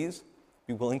you please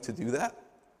be willing to do that?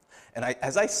 And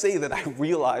as I say that, I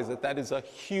realize that is a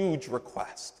huge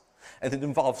request, and it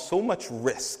involves so much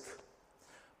risk.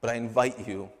 But I invite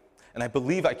you, and I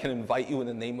believe I can invite you in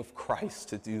the name of Christ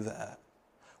to do that.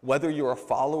 Whether you're a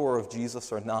follower of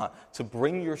Jesus or not, to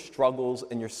bring your struggles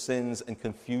and your sins and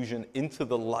confusion into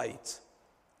the light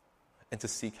and to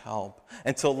seek help,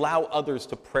 and to allow others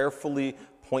to prayerfully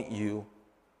point you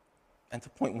and to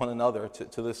point one another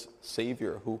to this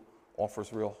Savior who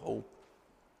offers real hope.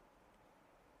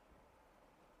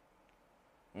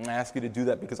 And I ask you to do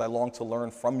that because I long to learn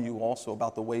from you also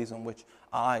about the ways in which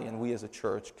I and we as a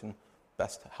church can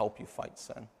best help you fight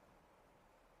sin.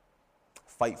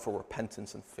 Fight for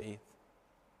repentance and faith.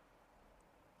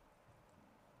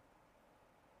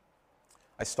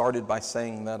 I started by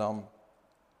saying that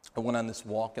I went on this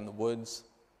walk in the woods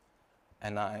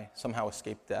and I somehow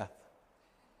escaped death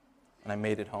and I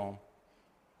made it home.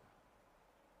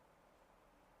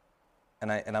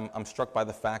 And I'm struck by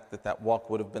the fact that walk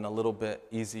would have been a little bit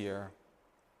easier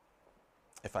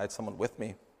if I had someone with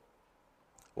me,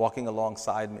 walking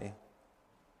alongside me.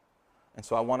 And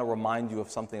so I want to remind you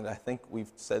of something that I think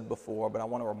we've said before, but I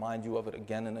want to remind you of it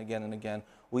again and again and again.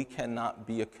 We cannot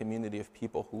be a community of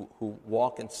people who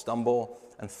walk and stumble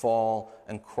and fall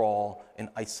and crawl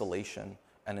in isolation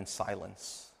and in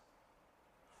silence,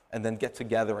 and then get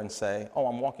together and say, oh,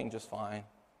 I'm walking just fine,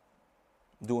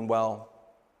 I'm doing well.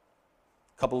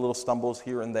 A couple little stumbles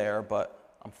here and there,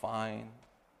 but I'm fine.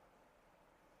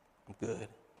 I'm good.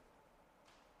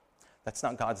 That's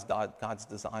not God's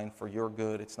design for your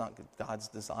good. It's not God's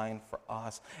design for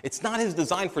us. It's not his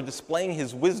design for displaying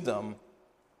his wisdom.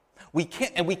 We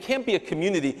can't be a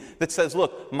community that says,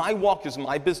 look, my walk is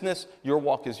my business, your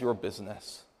walk is your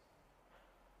business.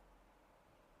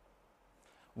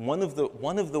 One of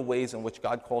the ways in which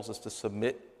God calls us to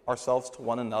submit ourselves to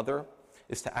one another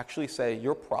is to actually say,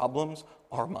 your problems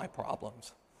are my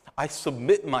problems. I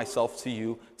submit myself to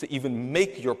you to even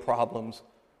make your problems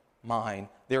mine.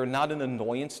 They are not an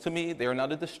annoyance to me. They are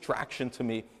not a distraction to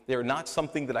me. They are not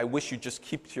something that I wish you just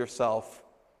keep to yourself.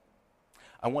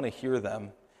 I want to hear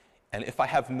them. And if I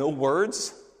have no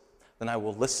words, then I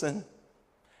will listen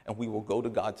and we will go to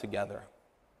God together.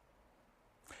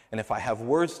 And if I have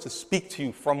words to speak to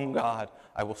you from God,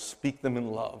 I will speak them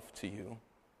in love to you.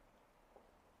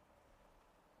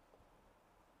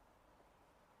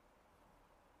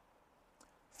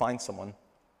 Find someone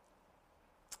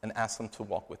and ask them to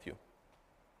walk with you,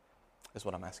 is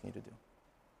what I'm asking you to do.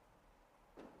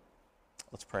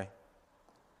 Let's pray.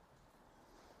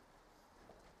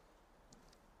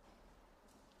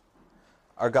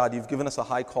 Our God, you've given us a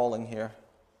high calling here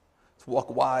to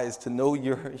walk wise, to know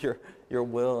your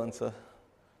will, and to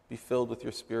be filled with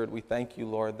your Spirit. We thank you,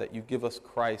 Lord, that you give us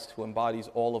Christ who embodies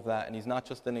all of that. And he's not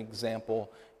just an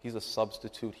example, he's a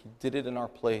substitute. He did it in our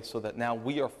place so that now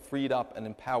we are freed up and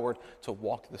empowered to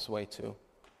walk this way too.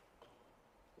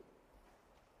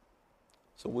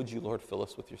 So would you, Lord, fill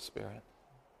us with your Spirit?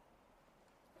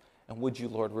 And would you,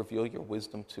 Lord, reveal your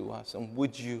wisdom to us? And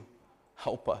would you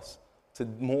help us to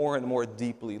more and more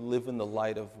deeply live in the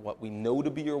light of what we know to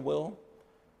be your will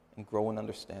and grow in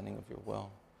understanding of your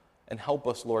will? And help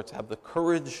us, Lord, to have the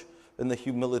courage and the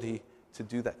humility to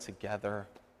do that together.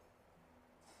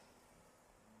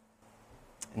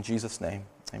 In Jesus' name,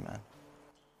 amen.